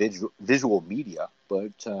exist in the visual media,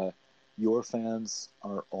 but your fans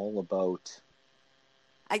are all about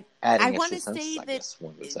adding I want to say that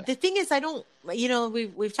the thing is, I don't,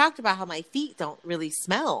 we've talked about how my feet don't really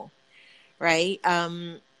smell, right?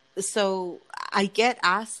 So I get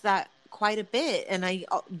asked that quite a bit, and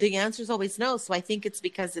the answer is always no. So I think it's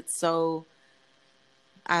because it's so,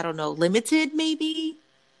 I don't know, limited maybe.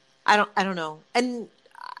 I don't know. And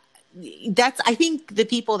I think the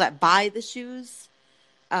people that buy the shoes,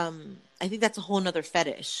 I think that's a whole nother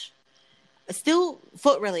fetish. Still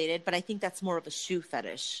foot related, but I think that's more of a shoe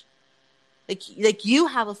fetish. Like you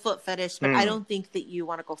have a foot fetish, but I don't think that you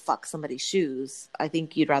want to go fuck somebody's shoes. I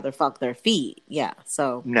think you'd rather fuck their feet. Yeah.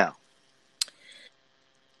 So no.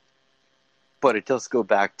 But it does go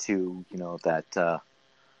back to, that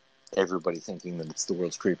everybody thinking that it's the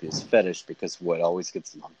world's creepiest fetish, because what always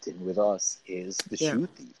gets lumped in with us is the shoe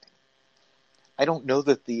thieving. I don't know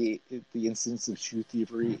that the instance of shoe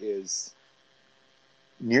thievery is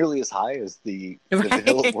nearly as high as the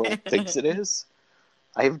vanilla world thinks it is.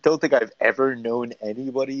 I don't think I've ever known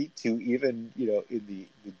anybody to even, in the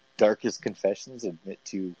darkest confessions, admit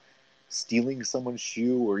to stealing someone's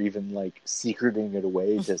shoe or even like secreting it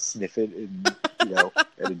away to sniff it in, at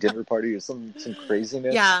a dinner party or some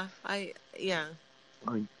craziness. Yeah,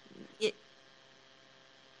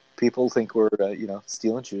 people think we're,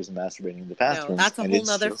 stealing shoes and masturbating in the bathrooms. No, that's a whole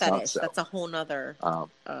nother fetish. That's a whole nother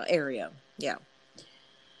area. Yeah.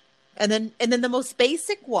 And then the most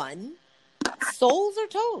basic one, soles or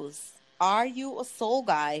toes? Are you a sole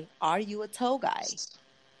guy? Are you a toe guy?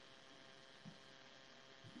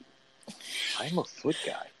 I'm a foot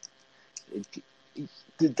guy.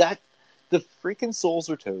 The freaking soles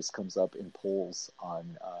or toes comes up in polls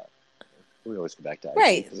on, we always go back to IT.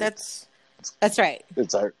 Right. That's right.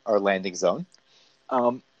 It's our landing zone.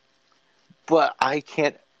 But I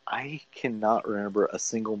cannot remember a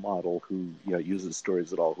single model who uses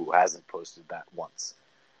stories at all who hasn't posted that once.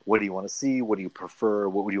 What do you want to see? What do you prefer?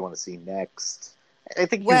 What would you want to see next? I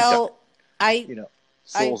think you've done it.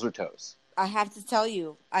 Souls or toes. I have to tell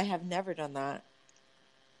you, I have never done that.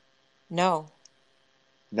 No.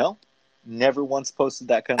 No? Never once posted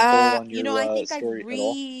that kind of poll on your I think story I've at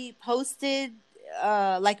all? reposted,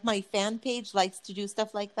 like my fan page likes to do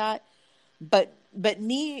stuff like that. But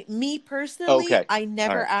me personally, Okay. I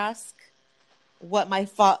never Right. ask what my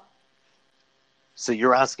So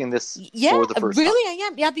you're asking this for the first really time? I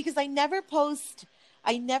am. Yeah, because I never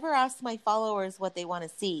ask my followers what they want to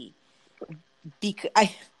see. Because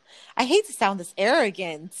I hate to sound this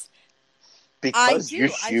arrogant. Because you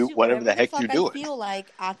shoot whatever the heck you're doing. I feel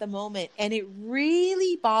like at the moment, and it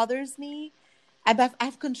really bothers me. I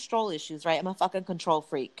have control issues, right? I'm a fucking control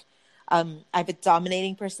freak. I have a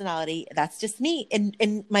dominating personality. That's just me.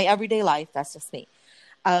 In my everyday life, that's just me.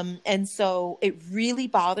 And so it really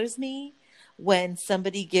bothers me when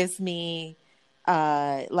somebody gives me,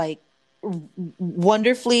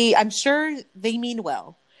 wonderfully, I'm sure they mean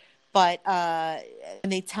well, but when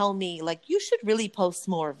they tell me, like, you should really post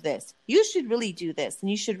more of this, you should really do this, and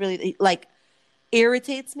you should really, like,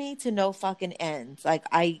 irritates me to no fucking end. Like,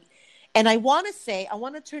 I want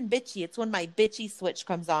to turn bitchy. It's when my bitchy switch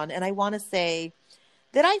comes on, and I want to say,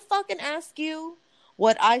 did I fucking ask you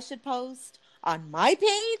what I should post on my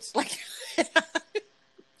page? Like,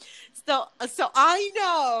 so I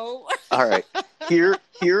know. All right. Here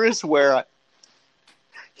is where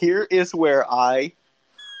I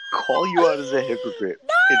call you out as a hypocrite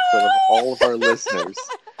in front of all of our listeners,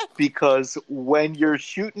 because when you're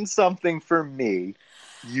shooting something for me,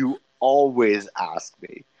 you always ask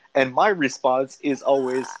me, and my response is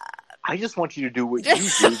always, I just want you to do what you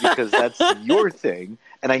do because that's your thing,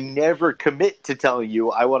 and I never commit to telling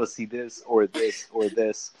you I want to see this or this or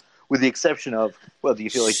this, with the exception of, well, do you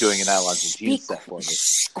feel like doing an nylons and jeans set for me?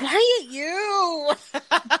 Quiet you.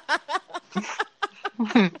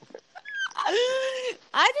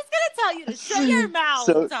 I'm just gonna tell you to shut your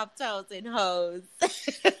mouth, top toes and hoes.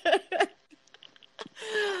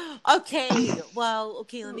 Okay,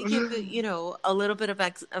 let me give a little bit of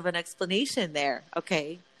an explanation there.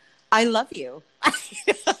 Okay, I love you.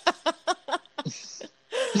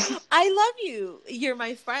 I love you. You're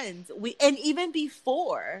my friend. And even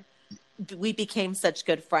before we became such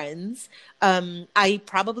good friends, I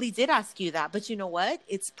probably did ask you that. But you know what?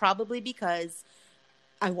 It's probably because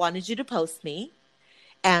I wanted you to post me,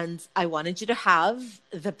 and I wanted you to have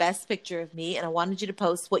the best picture of me, and I wanted you to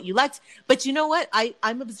post what you liked. But you know what?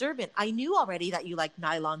 I'm observant. I knew already that you like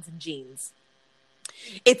nylons and jeans.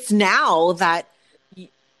 It's now that...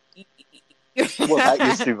 Well, that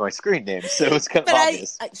used to be my screen name, so it's kind of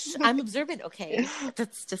obvious. I'm observant, okay?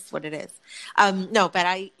 That's just what it is. No, but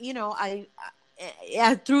I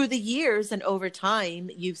through the years and over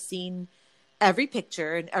time, you've seen every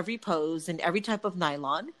picture and every pose and every type of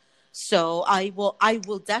nylon. So I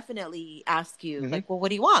will definitely ask you, like, well, what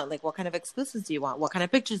do you want? Like, what kind of exclusives do you want? What kind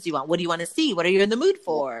of pictures do you want? What do you want to see? What are you in the mood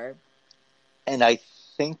for? And I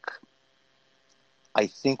think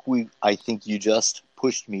you just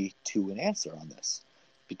pushed me to an answer on this,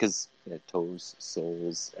 because toes,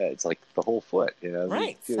 soles, it's like the whole foot,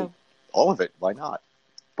 right? So all of it. Why not?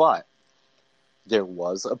 But there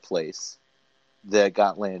was a place that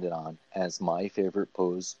got landed on as my favorite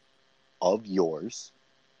pose of yours,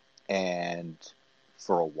 and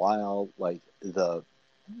for a while, like,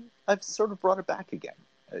 I've sort of brought it back again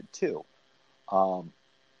too, and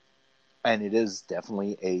it is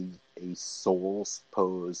definitely a soles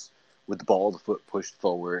pose with the ball of the foot pushed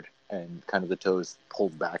forward and kind of the toes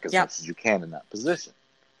pulled back as much as you can in that position.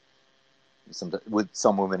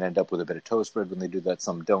 Some women end up with a bit of toe spread when they do that.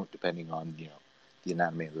 Some don't, depending on the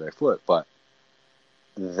anatomy of their foot. But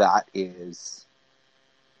that is,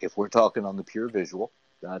 if we're talking on the pure visual,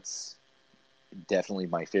 that's definitely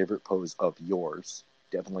my favorite pose of yours.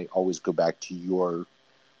 Definitely always go back to your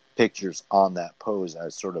pictures on that pose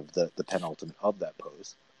as sort of the penultimate of that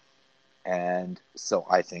pose. And so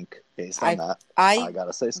I think, based on that, I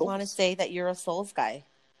gotta say soles. I want to say that you're a soles guy.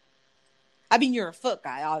 I mean, you're a foot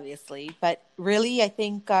guy, obviously, but really, I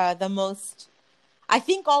think all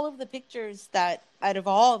of the pictures that, out of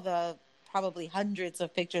all the probably hundreds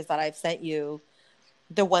of pictures that I've sent you,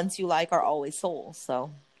 the ones you like are always soles.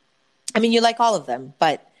 So, I mean, you like all of them,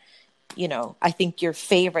 but I think your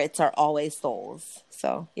favorites are always soles.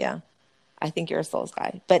 So, yeah, I think you're a soles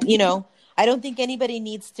guy, but I don't think anybody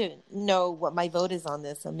needs to know what my vote is on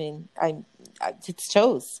this. I mean, it's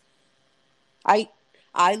toes. I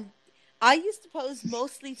I used to pose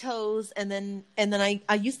mostly toes, and then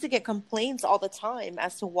I used to get complaints all the time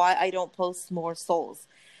as to why I don't post more soles.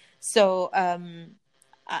 So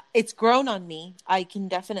it's grown on me. I can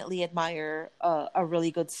definitely admire a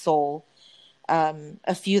really good sole.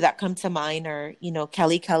 A few that come to mind are,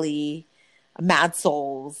 Kelly Kelly, Mad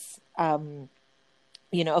Souls,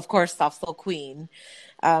 of course, Soft Soul Queen.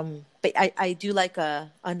 But I do like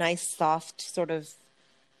a nice, soft, sort of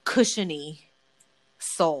cushiony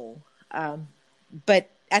sole. But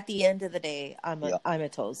at the end of the day, I'm a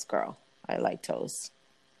toes girl. I like toes.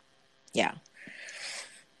 Yeah.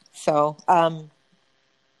 So,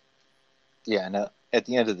 yeah, and at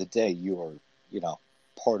the end of the day, you are,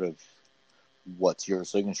 part of what's your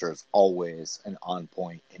signature is always an on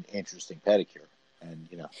point and interesting pedicure. And,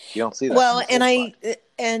 you don't see that. Well,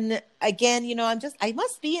 and again, I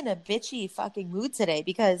must be in a bitchy fucking mood today,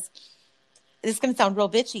 because this is going to sound real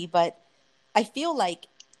bitchy, but I feel like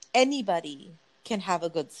anybody can have a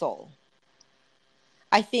good sole.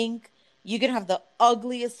 I think you can have the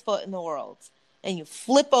ugliest foot in the world and you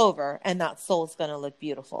flip over and that sole's going to look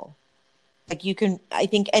beautiful. Like I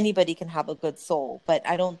think anybody can have a good sole, but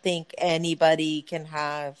I don't think anybody can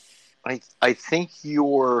have. I think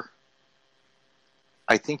you're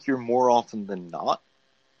more often than not.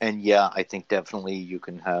 And yeah, I think definitely you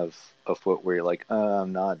can have a foot where you're like,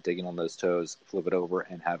 I'm not digging on those toes, flip it over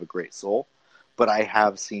and have a great sole. But I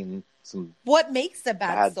have seen some. What makes a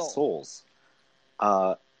bad sole? Soles?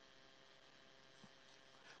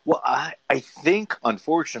 Well, I think,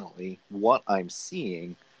 unfortunately, what I'm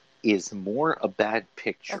seeing is more a bad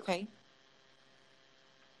picture. Okay.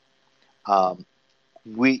 A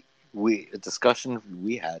discussion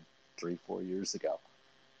we had 3-4 years ago,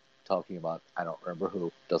 talking about, I don't remember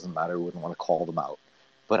who, doesn't matter, wouldn't want to call them out,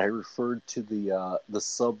 but I referred to the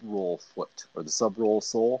sub-roll foot, or the sub-roll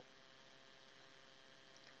sole,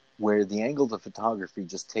 where the angle of photography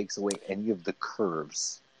just takes away any of the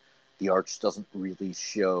curves. The arch doesn't really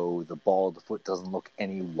show. The ball of the foot doesn't look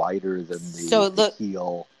any wider than the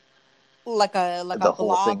heel. Like the a whole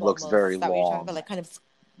blob thing looks almost. very Is that long. what you're talking about? Like kind of.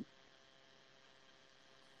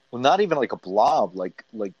 Well, not even like a blob, like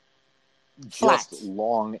flat. Just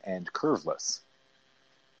long and curveless.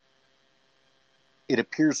 It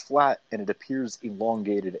appears flat, and it appears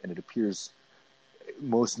elongated, and it appears,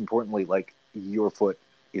 most importantly, like your foot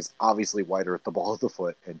is obviously wider at the ball of the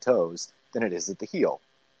foot and toes than it is at the heel.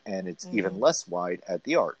 And it's even less wide at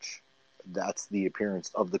the arch. That's the appearance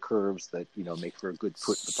of the curves that, make for a good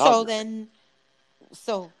foot photography.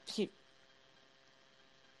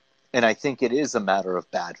 And I think it is a matter of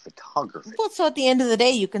bad photography. Well, so at the end of the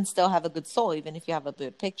day, you can still have a good sole, even if you have a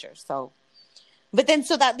good picture. So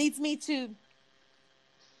that leads me to.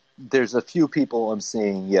 There's a few people I'm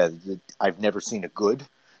seeing, I've never seen a good.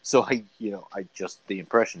 So the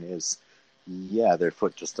impression is, their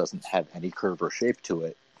foot just doesn't have any curve or shape to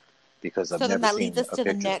it, because I've never seen a picture. So then that leads us to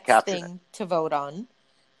the next thing to vote on: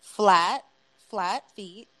 flat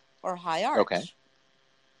feet or high arch. Okay.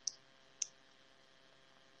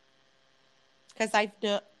 Because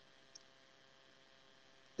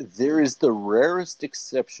there is the rarest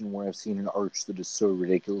exception where I've seen an arch that is so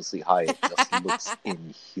ridiculously high it just looks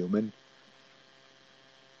inhuman.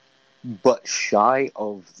 But shy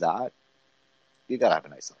of that, you gotta have a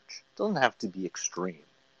nice arch. It doesn't have to be extreme,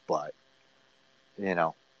 but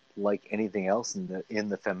like anything else in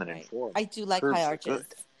the feminine form, I do like high arches.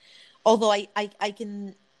 Although I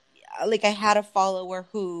can, like, I had a follower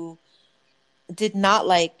who did not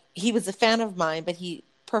like. He was a fan of mine, but he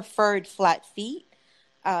preferred flat feet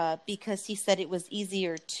because he said it was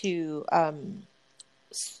easier to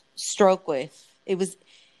stroke with. It was.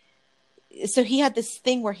 So he had this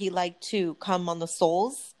thing where he liked to come on the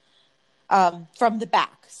soles from the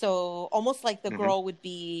back. So almost like the girl would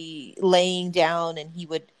be laying down and he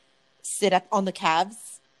would sit up on the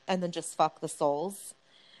calves and then just fuck the soles.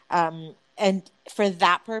 And for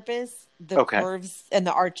that purpose, the curves and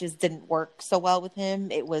the arches didn't work so well with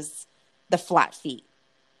him. It was the flat feet.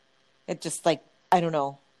 It just, like, I don't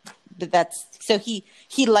know. But that's, so he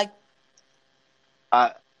liked.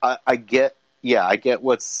 I get. Yeah, I get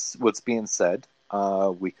what's being said.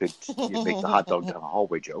 We could make the hot dog down a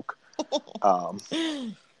hallway joke.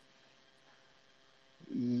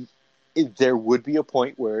 There would be a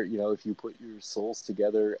point where, if you put your soles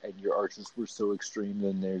together and your arches were so extreme,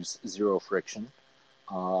 then there's zero friction.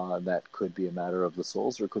 That could be a matter of the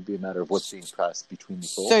soles, or it could be a matter of what's being pressed between the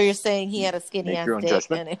soles. So you're saying he had a skinny ass dick?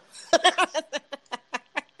 Judgment.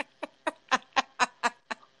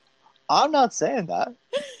 I'm not saying that.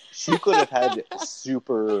 She could have had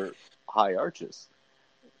super high arches.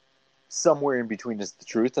 Somewhere in between is the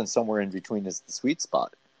truth, and somewhere in between is the sweet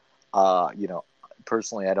spot. You know,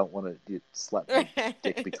 personally, I don't want to slap my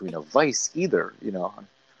dick between a vice either. You know,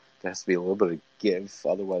 there has to be a little bit of give,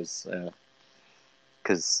 otherwise,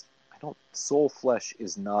 because soul flesh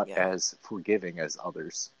is not as forgiving as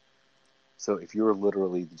others. So if you're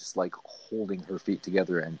literally just like holding her feet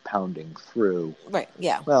together and pounding through, right?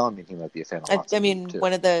 Yeah. Well, I mean, he might be a fan of lots I of mean, too,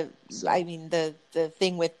 one of the, so. I mean, the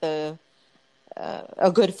thing with the a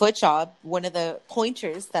good foot job, one of the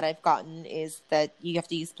pointers that I've gotten is that you have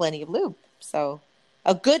to use plenty of lube. So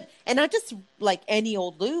a good, and not just like any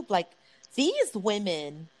old lube, like these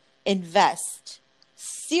women invest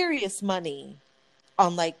serious money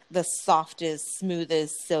on like the softest,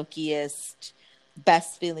 smoothest, silkiest,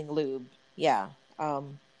 best feeling lube. Yeah.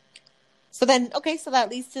 So then, okay, so that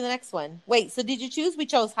leads to the next one. Wait, so did you choose? We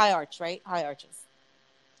chose high arch, right? High arches.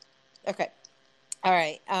 Okay. All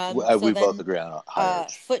right. So we then, both agree on high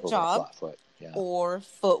arch foot over job, flat foot, yeah. Or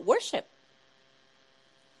foot worship.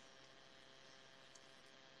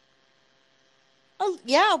 Oh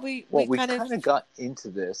yeah, we kind of got into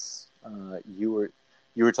this. You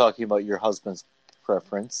were talking about your husband's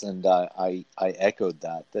preference, and I echoed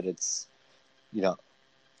that it's, you know,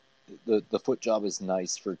 the foot job is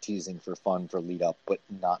nice for teasing, for fun, for lead up, but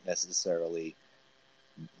not necessarily,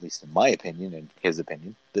 at least in my opinion and his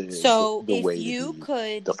opinion, the way you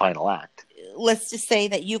could, the final act. Let's just say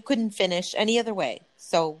that you couldn't finish any other way.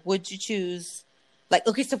 So would you choose, like,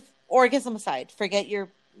 okay, so orgasm aside, forget you're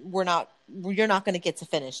not going to get to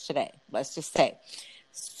finish today. Let's just say.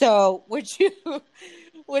 So would you?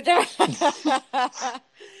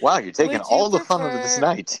 Wow, you're taking all the fun of this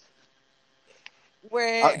night.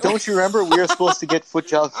 Don't you remember we were supposed to get foot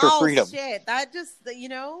jobs for freedom? Oh shit! That just, you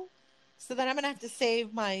know. So then I'm gonna have to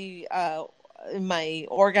save my my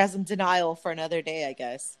orgasm denial for another day, I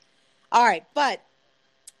guess. All right, but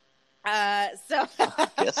so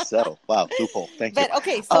guess so. Wow, loophole. Thank you. But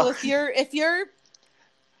okay, so if you're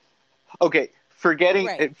okay, forgetting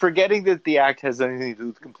that the act has anything to do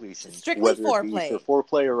with completion, strictly whether foreplay, it be for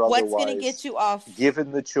foreplay or otherwise, what's going to get you off?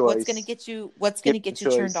 Given the choice, what's going to get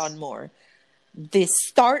you turned on more? The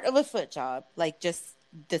start of a foot job, like just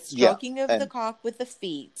the stroking of the cock with the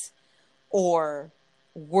feet, or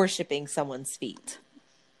worshiping someone's feet?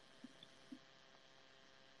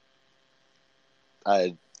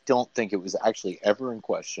 I don't think it was actually ever in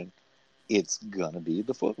question. It's gonna be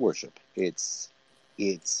the foot worship. It's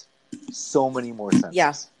so many more senses.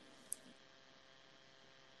 Yeah.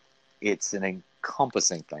 It's an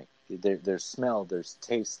encompassing thing. There's smell, there's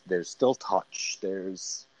taste, there's still touch,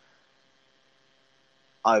 there's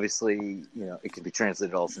obviously, you know, it can be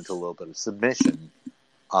translated also into a little bit of submission.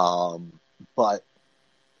 But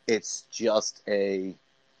it's just a...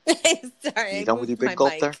 Sorry, you done with your big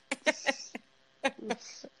gulp there?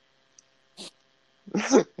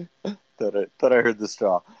 Thought I heard the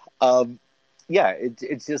straw. Yeah,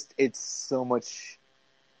 it's so much.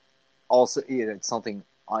 Also, it's something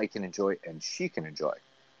I can enjoy and she can enjoy.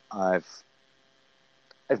 I've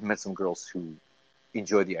met some girls who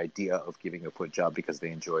enjoy the idea of giving a foot job because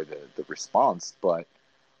they enjoy the response, but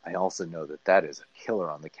I also know that is a killer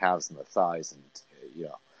on the calves and the thighs and, you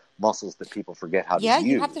know, muscles that people forget how to use. Yeah,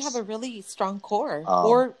 you have to have a really strong core,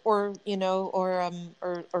 or you know, or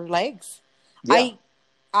legs. Yeah.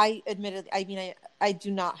 I admitted, I mean, I do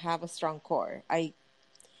not have a strong core. I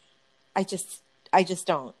just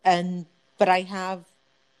don't. But I have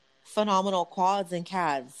phenomenal quads and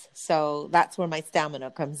calves, so that's where my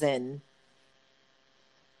stamina comes in.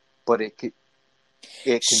 But it can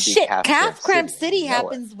be calf cramp city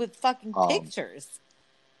happens with fucking pictures.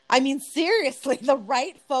 I mean, seriously, the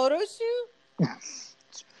right photo shoot.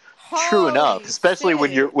 True enough, especially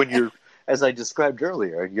when you're, as I described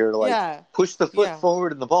earlier, you're like, push the foot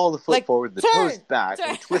forward and the ball of the foot like, forward, the toes back,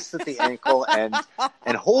 and twist at the ankle, and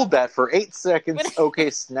hold that for 8 seconds.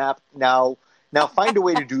 Okay, snap. Now find a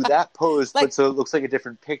way to do that pose, but so it looks like a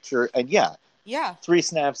different picture. And 3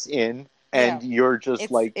 snaps in, and you're just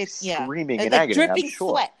screaming in agony. Dripping I'm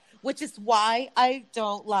sure. Sweat, which is why I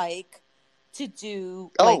don't like to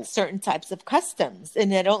do like certain types of customs,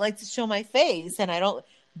 and I don't like to show my face, and I don't,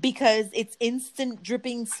 because it's instant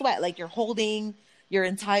dripping sweat. Like you're holding your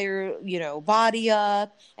entire, you know, body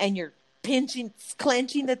up, and you're pinching,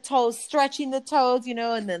 clenching the toes, stretching the toes, you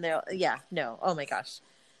know, and then oh my gosh,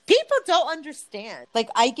 people don't understand. Like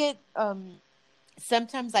I get,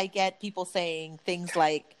 sometimes I get people saying things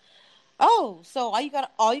like, "Oh, so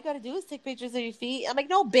all you gotta do is take pictures of your feet." I'm like,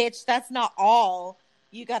 "No, bitch, that's not all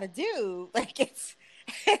you got to do." Like it's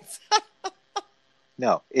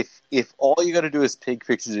no, if all you got to do is take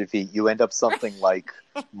pictures of your feet, you end up something like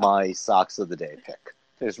my socks of the day pick.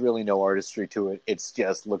 There's really no artistry to it. It's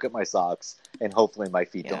just look at my socks, and hopefully my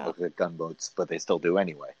feet don't look like gunboats, but they still do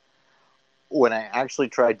anyway. When I actually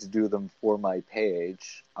tried to do them for my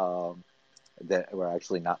page, that were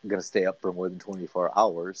actually not going to stay up for more than 24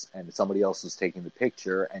 hours, and somebody else was taking the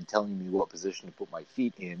picture and telling me what position to put my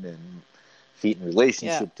feet in and feet in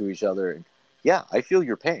relationship to each other. And yeah, I feel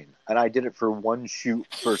your pain. And I did it for one shoot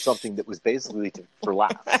for something that was basically for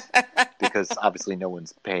laughs, because obviously no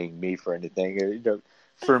one's paying me for anything. You know,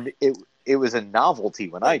 for me, it was a novelty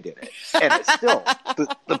when I did it. And it's still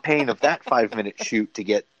the pain of that 5-minute shoot to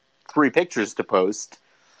get 3 pictures to post.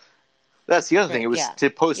 That's the other thing. It was to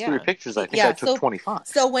post 3 pictures. I think I took 25.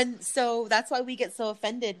 So that's why we get so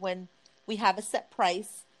offended when we have a set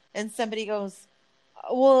price and somebody goes,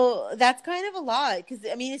 "Well, that's kind of a lot." Because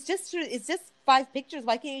I mean, it's just 5 pictures.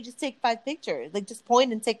 Why can't you just take 5 pictures? Like, just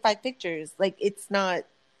point and take 5 pictures. Like, it's not.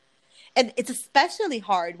 And it's especially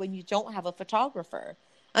hard when you don't have a photographer.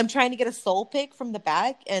 I'm trying to get a soul pic from the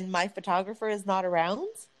back, and my photographer is not around,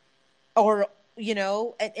 or. You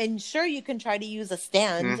know, and sure, you can try to use a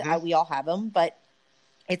stand. Mm-hmm. We all have them, but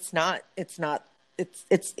it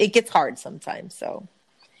gets hard sometimes. So,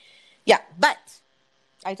 yeah, but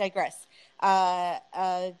I digress.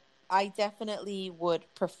 I definitely would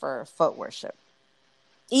prefer foot worship.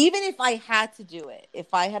 Even if I had to do it,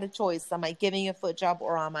 if I had a choice, am I giving a foot job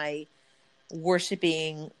or am I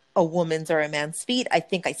worshiping a woman's or a man's feet? I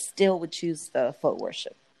think I still would choose the foot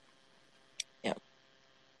worship.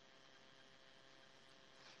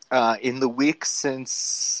 In the week since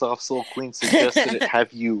Soft Soul Queen suggested it,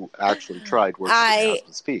 have you actually tried worshiping your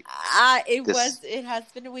husband's feet? It has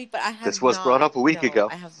been a week, but I have This was brought up a week ago.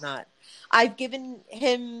 I have not. I've given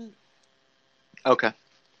him. Okay.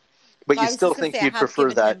 But you still think you'd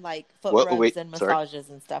prefer that? Him, like, foot rubs and massages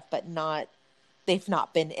and stuff, but they've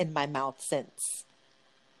not been in my mouth since.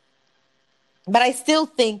 But I still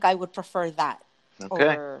think I would prefer that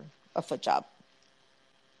over a foot job.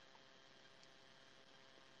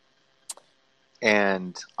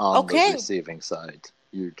 And on the receiving side,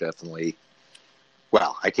 you're definitely...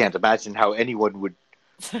 Well, I can't imagine how anyone would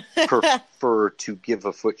prefer to give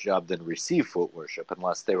a foot job than receive foot worship,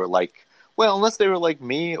 unless they were like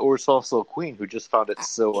me or Soft Soul Queen, who just found it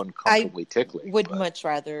so uncomfortably tickling. I would much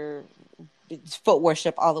rather foot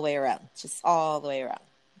worship all the way around. Just all the way around.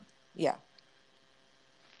 Yeah.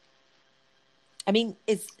 I mean,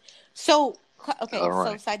 so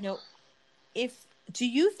side note, do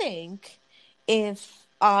you think... If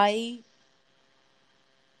I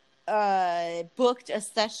booked a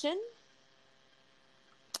session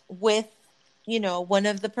with, one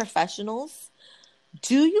of the professionals,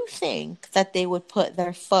 do you think that they would put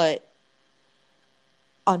their foot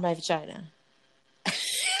on my vagina?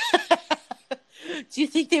 Do you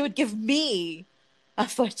think they would give me a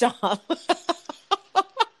foot job?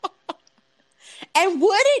 And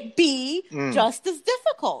would it be just as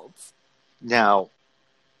difficult? Now...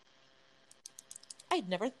 I'd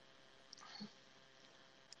never.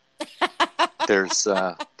 There's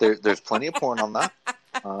plenty of porn on that.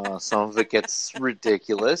 Some of it gets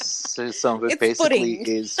ridiculous. Some of it basically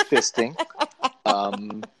is fisting.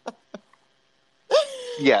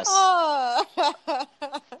 Yes.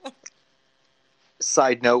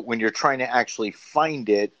 Side note: when you're trying to actually find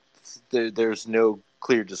it, there's no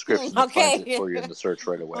clear description that finds it for you in the search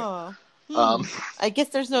right away. I guess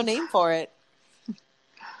there's no name for it.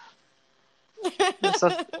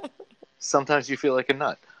 Sometimes you feel like a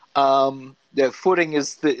nut. Footing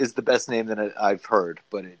is the best name that I've heard,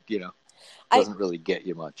 but it doesn't really get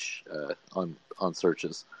you much on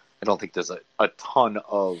searches. I don't think there's a ton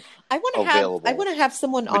of available. I want to have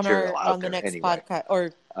someone on the next podcast,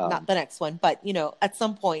 or not the next one, but at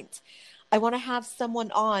some point, I want to have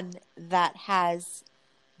someone on that has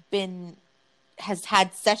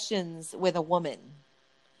had sessions with a woman,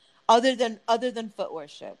 other than foot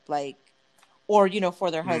worship, like. Or,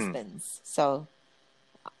 for their husbands. So,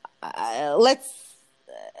 let's...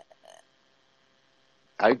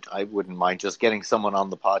 I wouldn't mind just getting someone on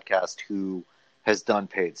the podcast who has done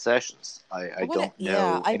paid sessions. I don't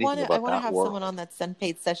know anything about that world. I want to have someone on that's done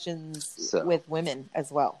paid sessions with women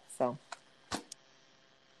as well. So,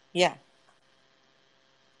 yeah.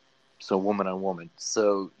 So, woman on woman.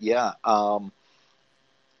 So, yeah. I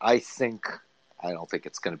don't think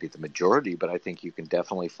it's going to be the majority, but I think you can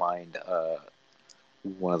definitely find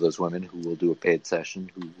one of those women who will do a paid session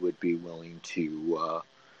who would be willing to.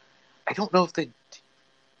 I don't know if it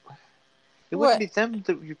wouldn't be them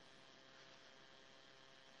that you're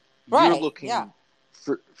looking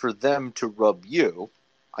for them to rub you.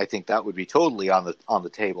 I think that would be totally on the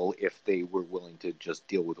table if they were willing to just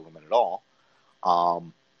deal with the women at all.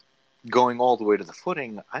 going all the way to the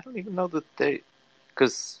footing, I don't even know that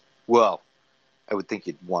because, well, I would think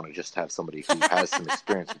you'd want to just have somebody who has some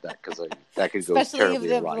experience with that, because that could go Especially if terribly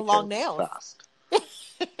they have awry, the long terribly nails. fast.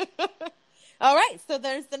 All right, so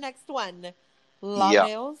there's the next one. Long Yeah.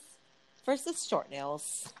 nails versus short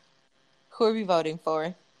nails. Who are we voting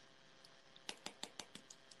for?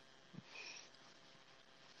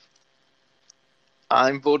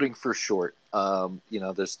 I'm voting for short.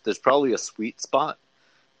 There's probably a sweet spot,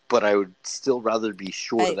 but I would still rather be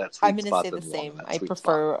short of that I'm sweet going to spot say the than long of same. that I sweet spot.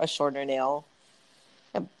 prefer a shorter nail.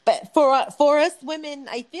 But for us women,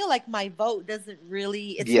 I feel like my vote doesn't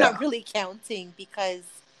really, it's not really counting, because,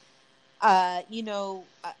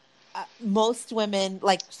 most women,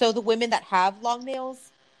 like, so the women that have long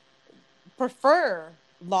nails prefer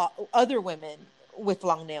other women with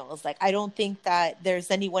long nails. Like, I don't think that there's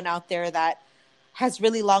anyone out there that has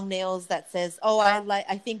really long nails that says, "Oh,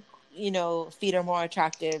 I think, feet are more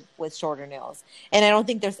attractive with shorter nails." And I don't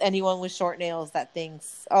think there's anyone with short nails that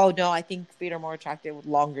thinks, "Oh, no, I think feet are more attractive with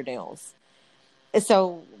longer nails."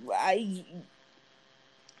 So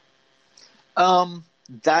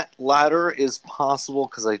that latter is possible,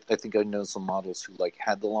 because I think I know some models who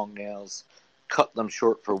had the long nails, cut them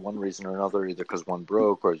short for one reason or another, either because one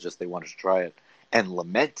broke or just they wanted to try it, and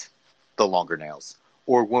lament the longer nails.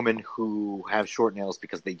 Or women who have short nails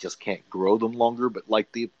because they just can't grow them longer, but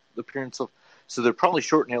like the appearance of. So they're probably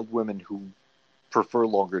short-nailed women who prefer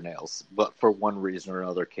longer nails, but for one reason or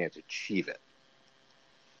another can't achieve it.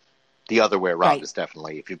 The other way around is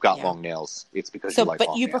definitely, if you've got long nails, it's because you like long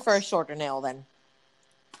nails. But you prefer a shorter nail then?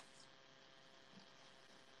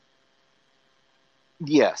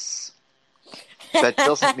 Yes. That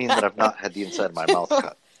doesn't mean that I've not had the inside of my mouth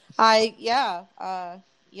cut.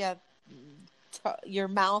 Your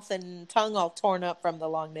mouth and tongue all torn up from the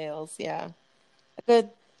long nails. Yeah. A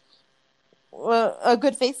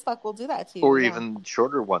good face fuck will do that to you. Or even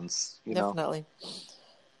shorter ones, Definitely.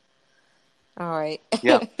 All right.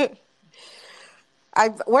 Yeah.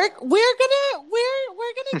 we're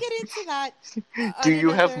gonna get into that. Do you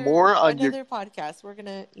have more on another podcast? We're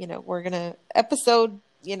gonna episode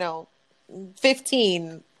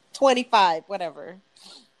 15, 25, whatever.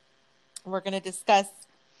 We're gonna discuss.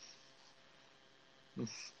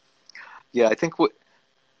 Yeah, I think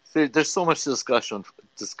there's so much to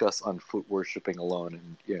discuss on foot worshipping alone,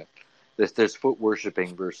 and there's foot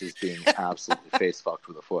worshipping versus being absolutely face fucked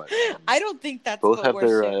with a foot. I don't think that's both foot have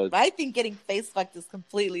worship. I think getting face fucked is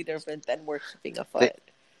completely different than worshiping a foot.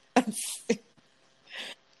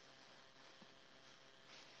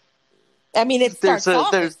 I mean, there's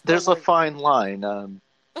a fine line, and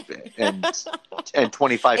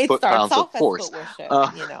 25 foot-pounds of force. Foot worship,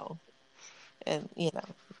 and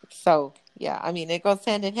so yeah. I mean, it goes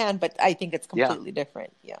hand in hand, but I think it's completely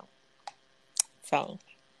different. Yeah. So,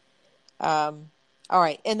 all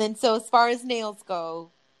right, and then so as far as nails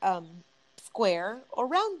go, square or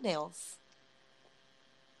round nails?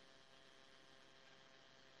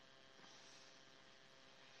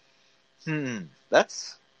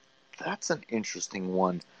 That's an interesting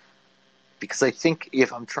one, because I think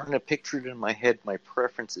if I'm trying to picture it in my head, my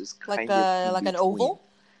preference is kind of like an oval.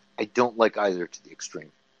 I don't like either to the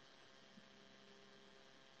extreme.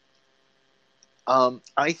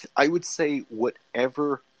 I would say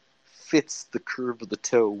whatever fits the curve of the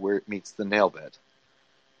toe where it meets the nail bed,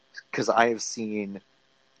 because I have seen,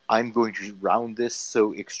 I'm going to round this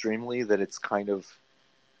so extremely that it's kind of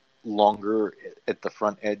longer at the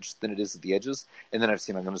front edge than it is at the edges, and then I've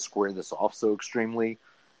seen, I'm going to square this off so extremely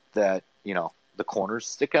that the corners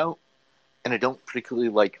stick out, and I don't particularly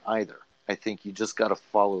like either. I think you just got to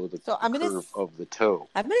follow the curve of the toe.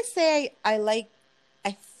 I'm going to say I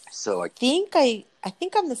think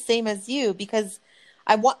I'm the same as you, because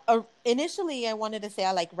initially I wanted to say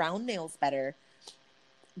I like round nails better,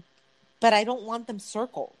 but I don't want them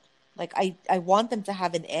circled. Like I want them to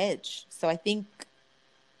have an edge. So I think,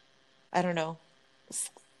 I don't know.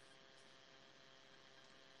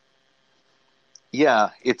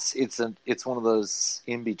 Yeah, it's one of those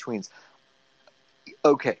in betweens.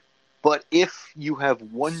 Okay, but if you have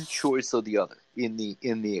one choice or the other in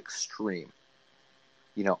the extreme,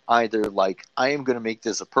 either like, I am going to make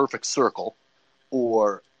this a perfect circle,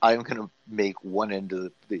 or I am going to make one end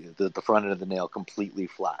of the front end of the nail completely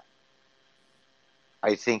flat.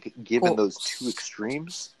 I think, given those two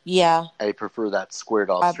extremes, I prefer that squared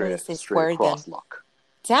off straight across look.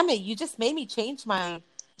 Damn it! You just made me change my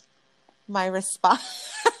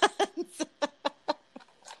response.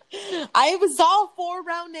 I was all for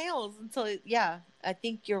round nails until I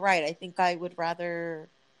think you're right. I think I would rather.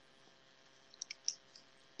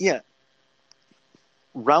 Yeah,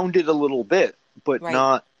 round it a little bit, but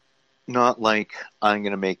not not like I'm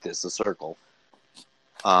going to make this a circle.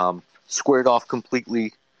 Squared off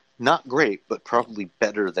completely, not great, but probably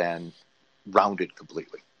better than rounded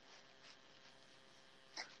completely.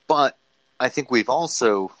 But I think we've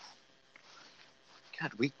also,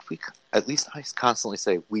 God, we at least I constantly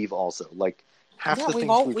say we've also, like, half the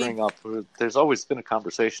things we bring up, there's always been a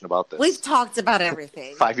conversation about this. We've talked about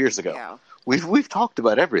everything. 5 years ago. Yeah. We've talked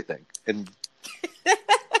about everything. And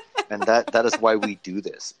and that is why we do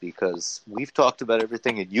this, because we've talked about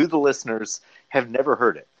everything and you, the listeners, have never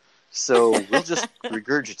heard it. So we'll just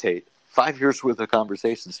regurgitate 5 years worth of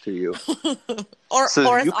conversations to you.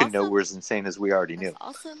 So you can know we're as insane as we already knew. As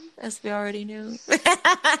awesome as we already knew.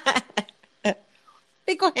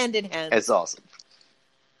 They go hand in hand. As awesome.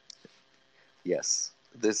 Yes.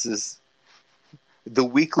 This is the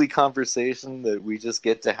weekly conversation that we just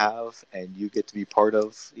get to have and you get to be part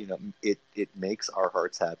of. You know, it makes our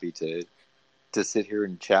hearts happy to sit here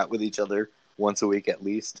and chat with each other once a week at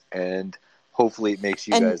least, and hopefully it makes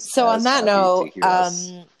you guys. So on that note,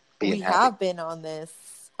 we have been on this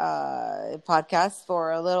podcast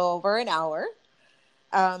for a little over an hour,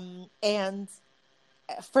 and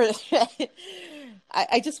for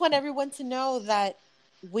I just want everyone to know that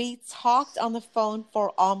we talked on the phone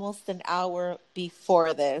for almost an hour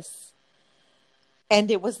before this,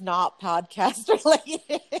 and it was not podcast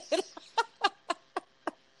related.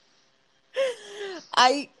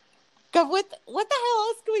 God, what the hell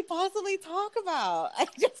else can we possibly talk about?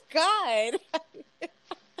 God.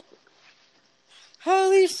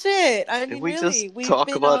 Holy shit. I mean, really, we've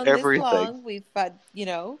talk about everything. This long. We've had,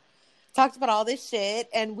 talked about all this shit,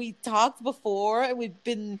 and we talked before, and we've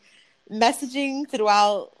been messaging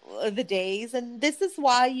throughout the days, and this is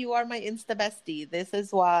why you are my Insta bestie. This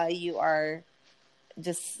is why you are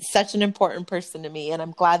just such an important person to me, and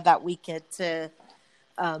I'm glad that we get to,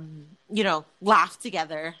 laugh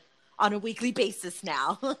together on a weekly basis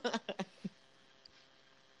now.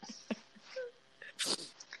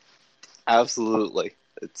 Absolutely.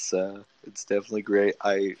 It's definitely great.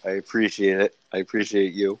 I appreciate it. I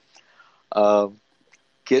appreciate you.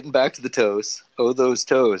 Getting back to the toes. Oh, those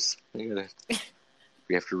toes. We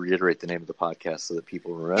have to reiterate the name of the podcast so that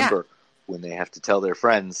people remember when they have to tell their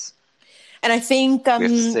friends. And I think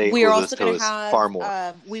we are also going to have far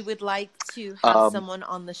more. We would like to have someone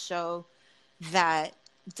on the show that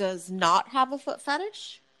does not have a foot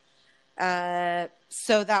fetish,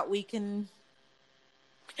 so that we can.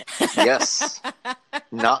 Yes.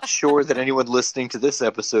 Not sure that anyone listening to this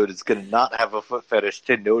episode is going to not have a foot fetish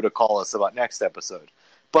to know to call us about next episode.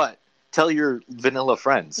 But tell your vanilla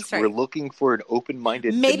friends. Right. We're looking for an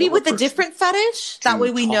open-minded, maybe with a different fetish. That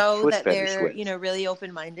way we know that they're, really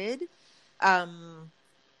open-minded.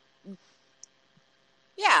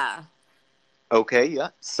 Yeah. Okay, yeah.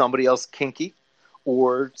 Somebody else kinky,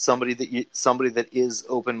 or somebody that is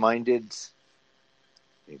open-minded,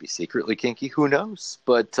 maybe secretly kinky. Who knows?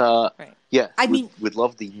 But right. Yeah, we'd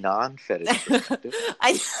love the non-fetish perspective,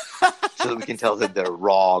 so that we can tell that they're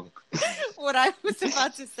wrong. What I was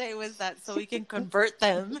about to say was that so we can convert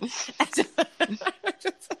them.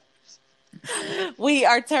 We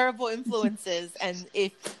are terrible influences, and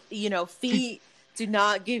if feet do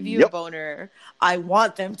not give you a boner, I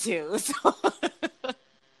want them to. So.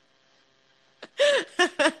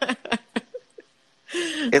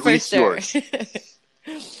 At least yours.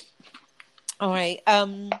 All right.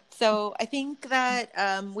 So I think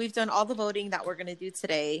that we've done all the voting that we're going to do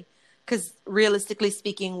today, because realistically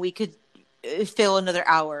speaking, we could fill another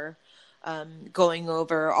hour going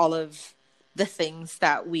over all of the things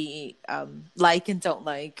that we like and don't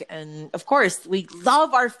like. And of course, we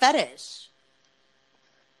love our fetish.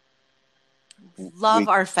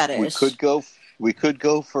 Our fetish. We could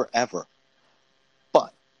go forever.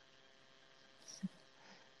 But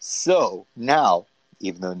so now,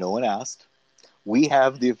 even though no one asked, we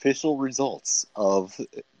have the official results of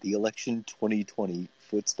the election 2020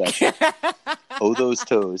 foot special. Oh, those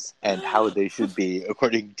toes, and how they should be,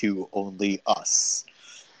 according to only us.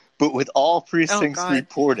 But with all precincts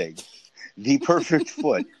reporting, the perfect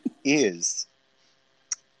foot is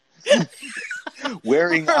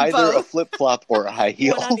wearing either a flip-flop or a high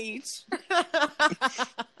heel. One on each.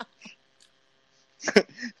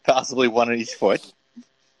 Possibly one on each foot.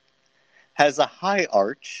 Has a high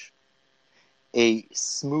arch, a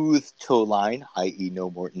smooth toe line, i.e. no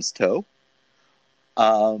Morton's toe,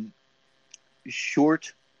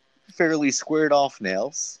 short, fairly squared off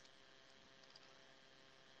nails,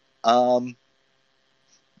 and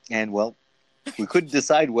well, we couldn't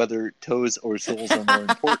decide whether toes or soles are more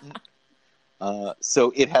important,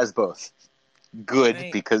 so it has both. Good,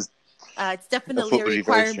 right. Because It's definitely foot a would be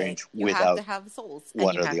very requirement. strange You have without to have soles, and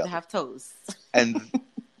one you or have the to other. have toes. And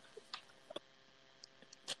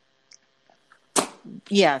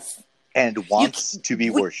Yes. and wants to be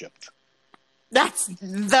worshipped. That's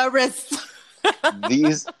the risk.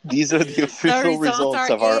 These are the official results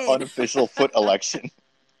of our unofficial foot election.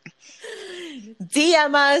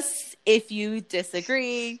 DM us if you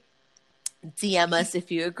disagree. DM us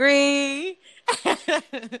if you agree. Don't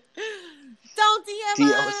DM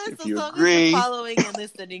us if as you long agree. as you're following and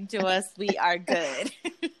listening to us. We are good.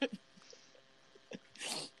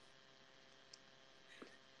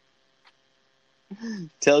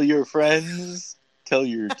 Tell your friends. Tell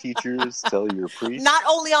your teachers. Tell your priest. Not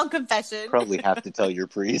only on confession. Probably have to tell your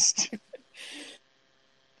priest.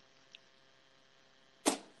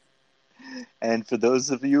 And for those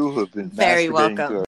of you who have been very masturbating welcome to our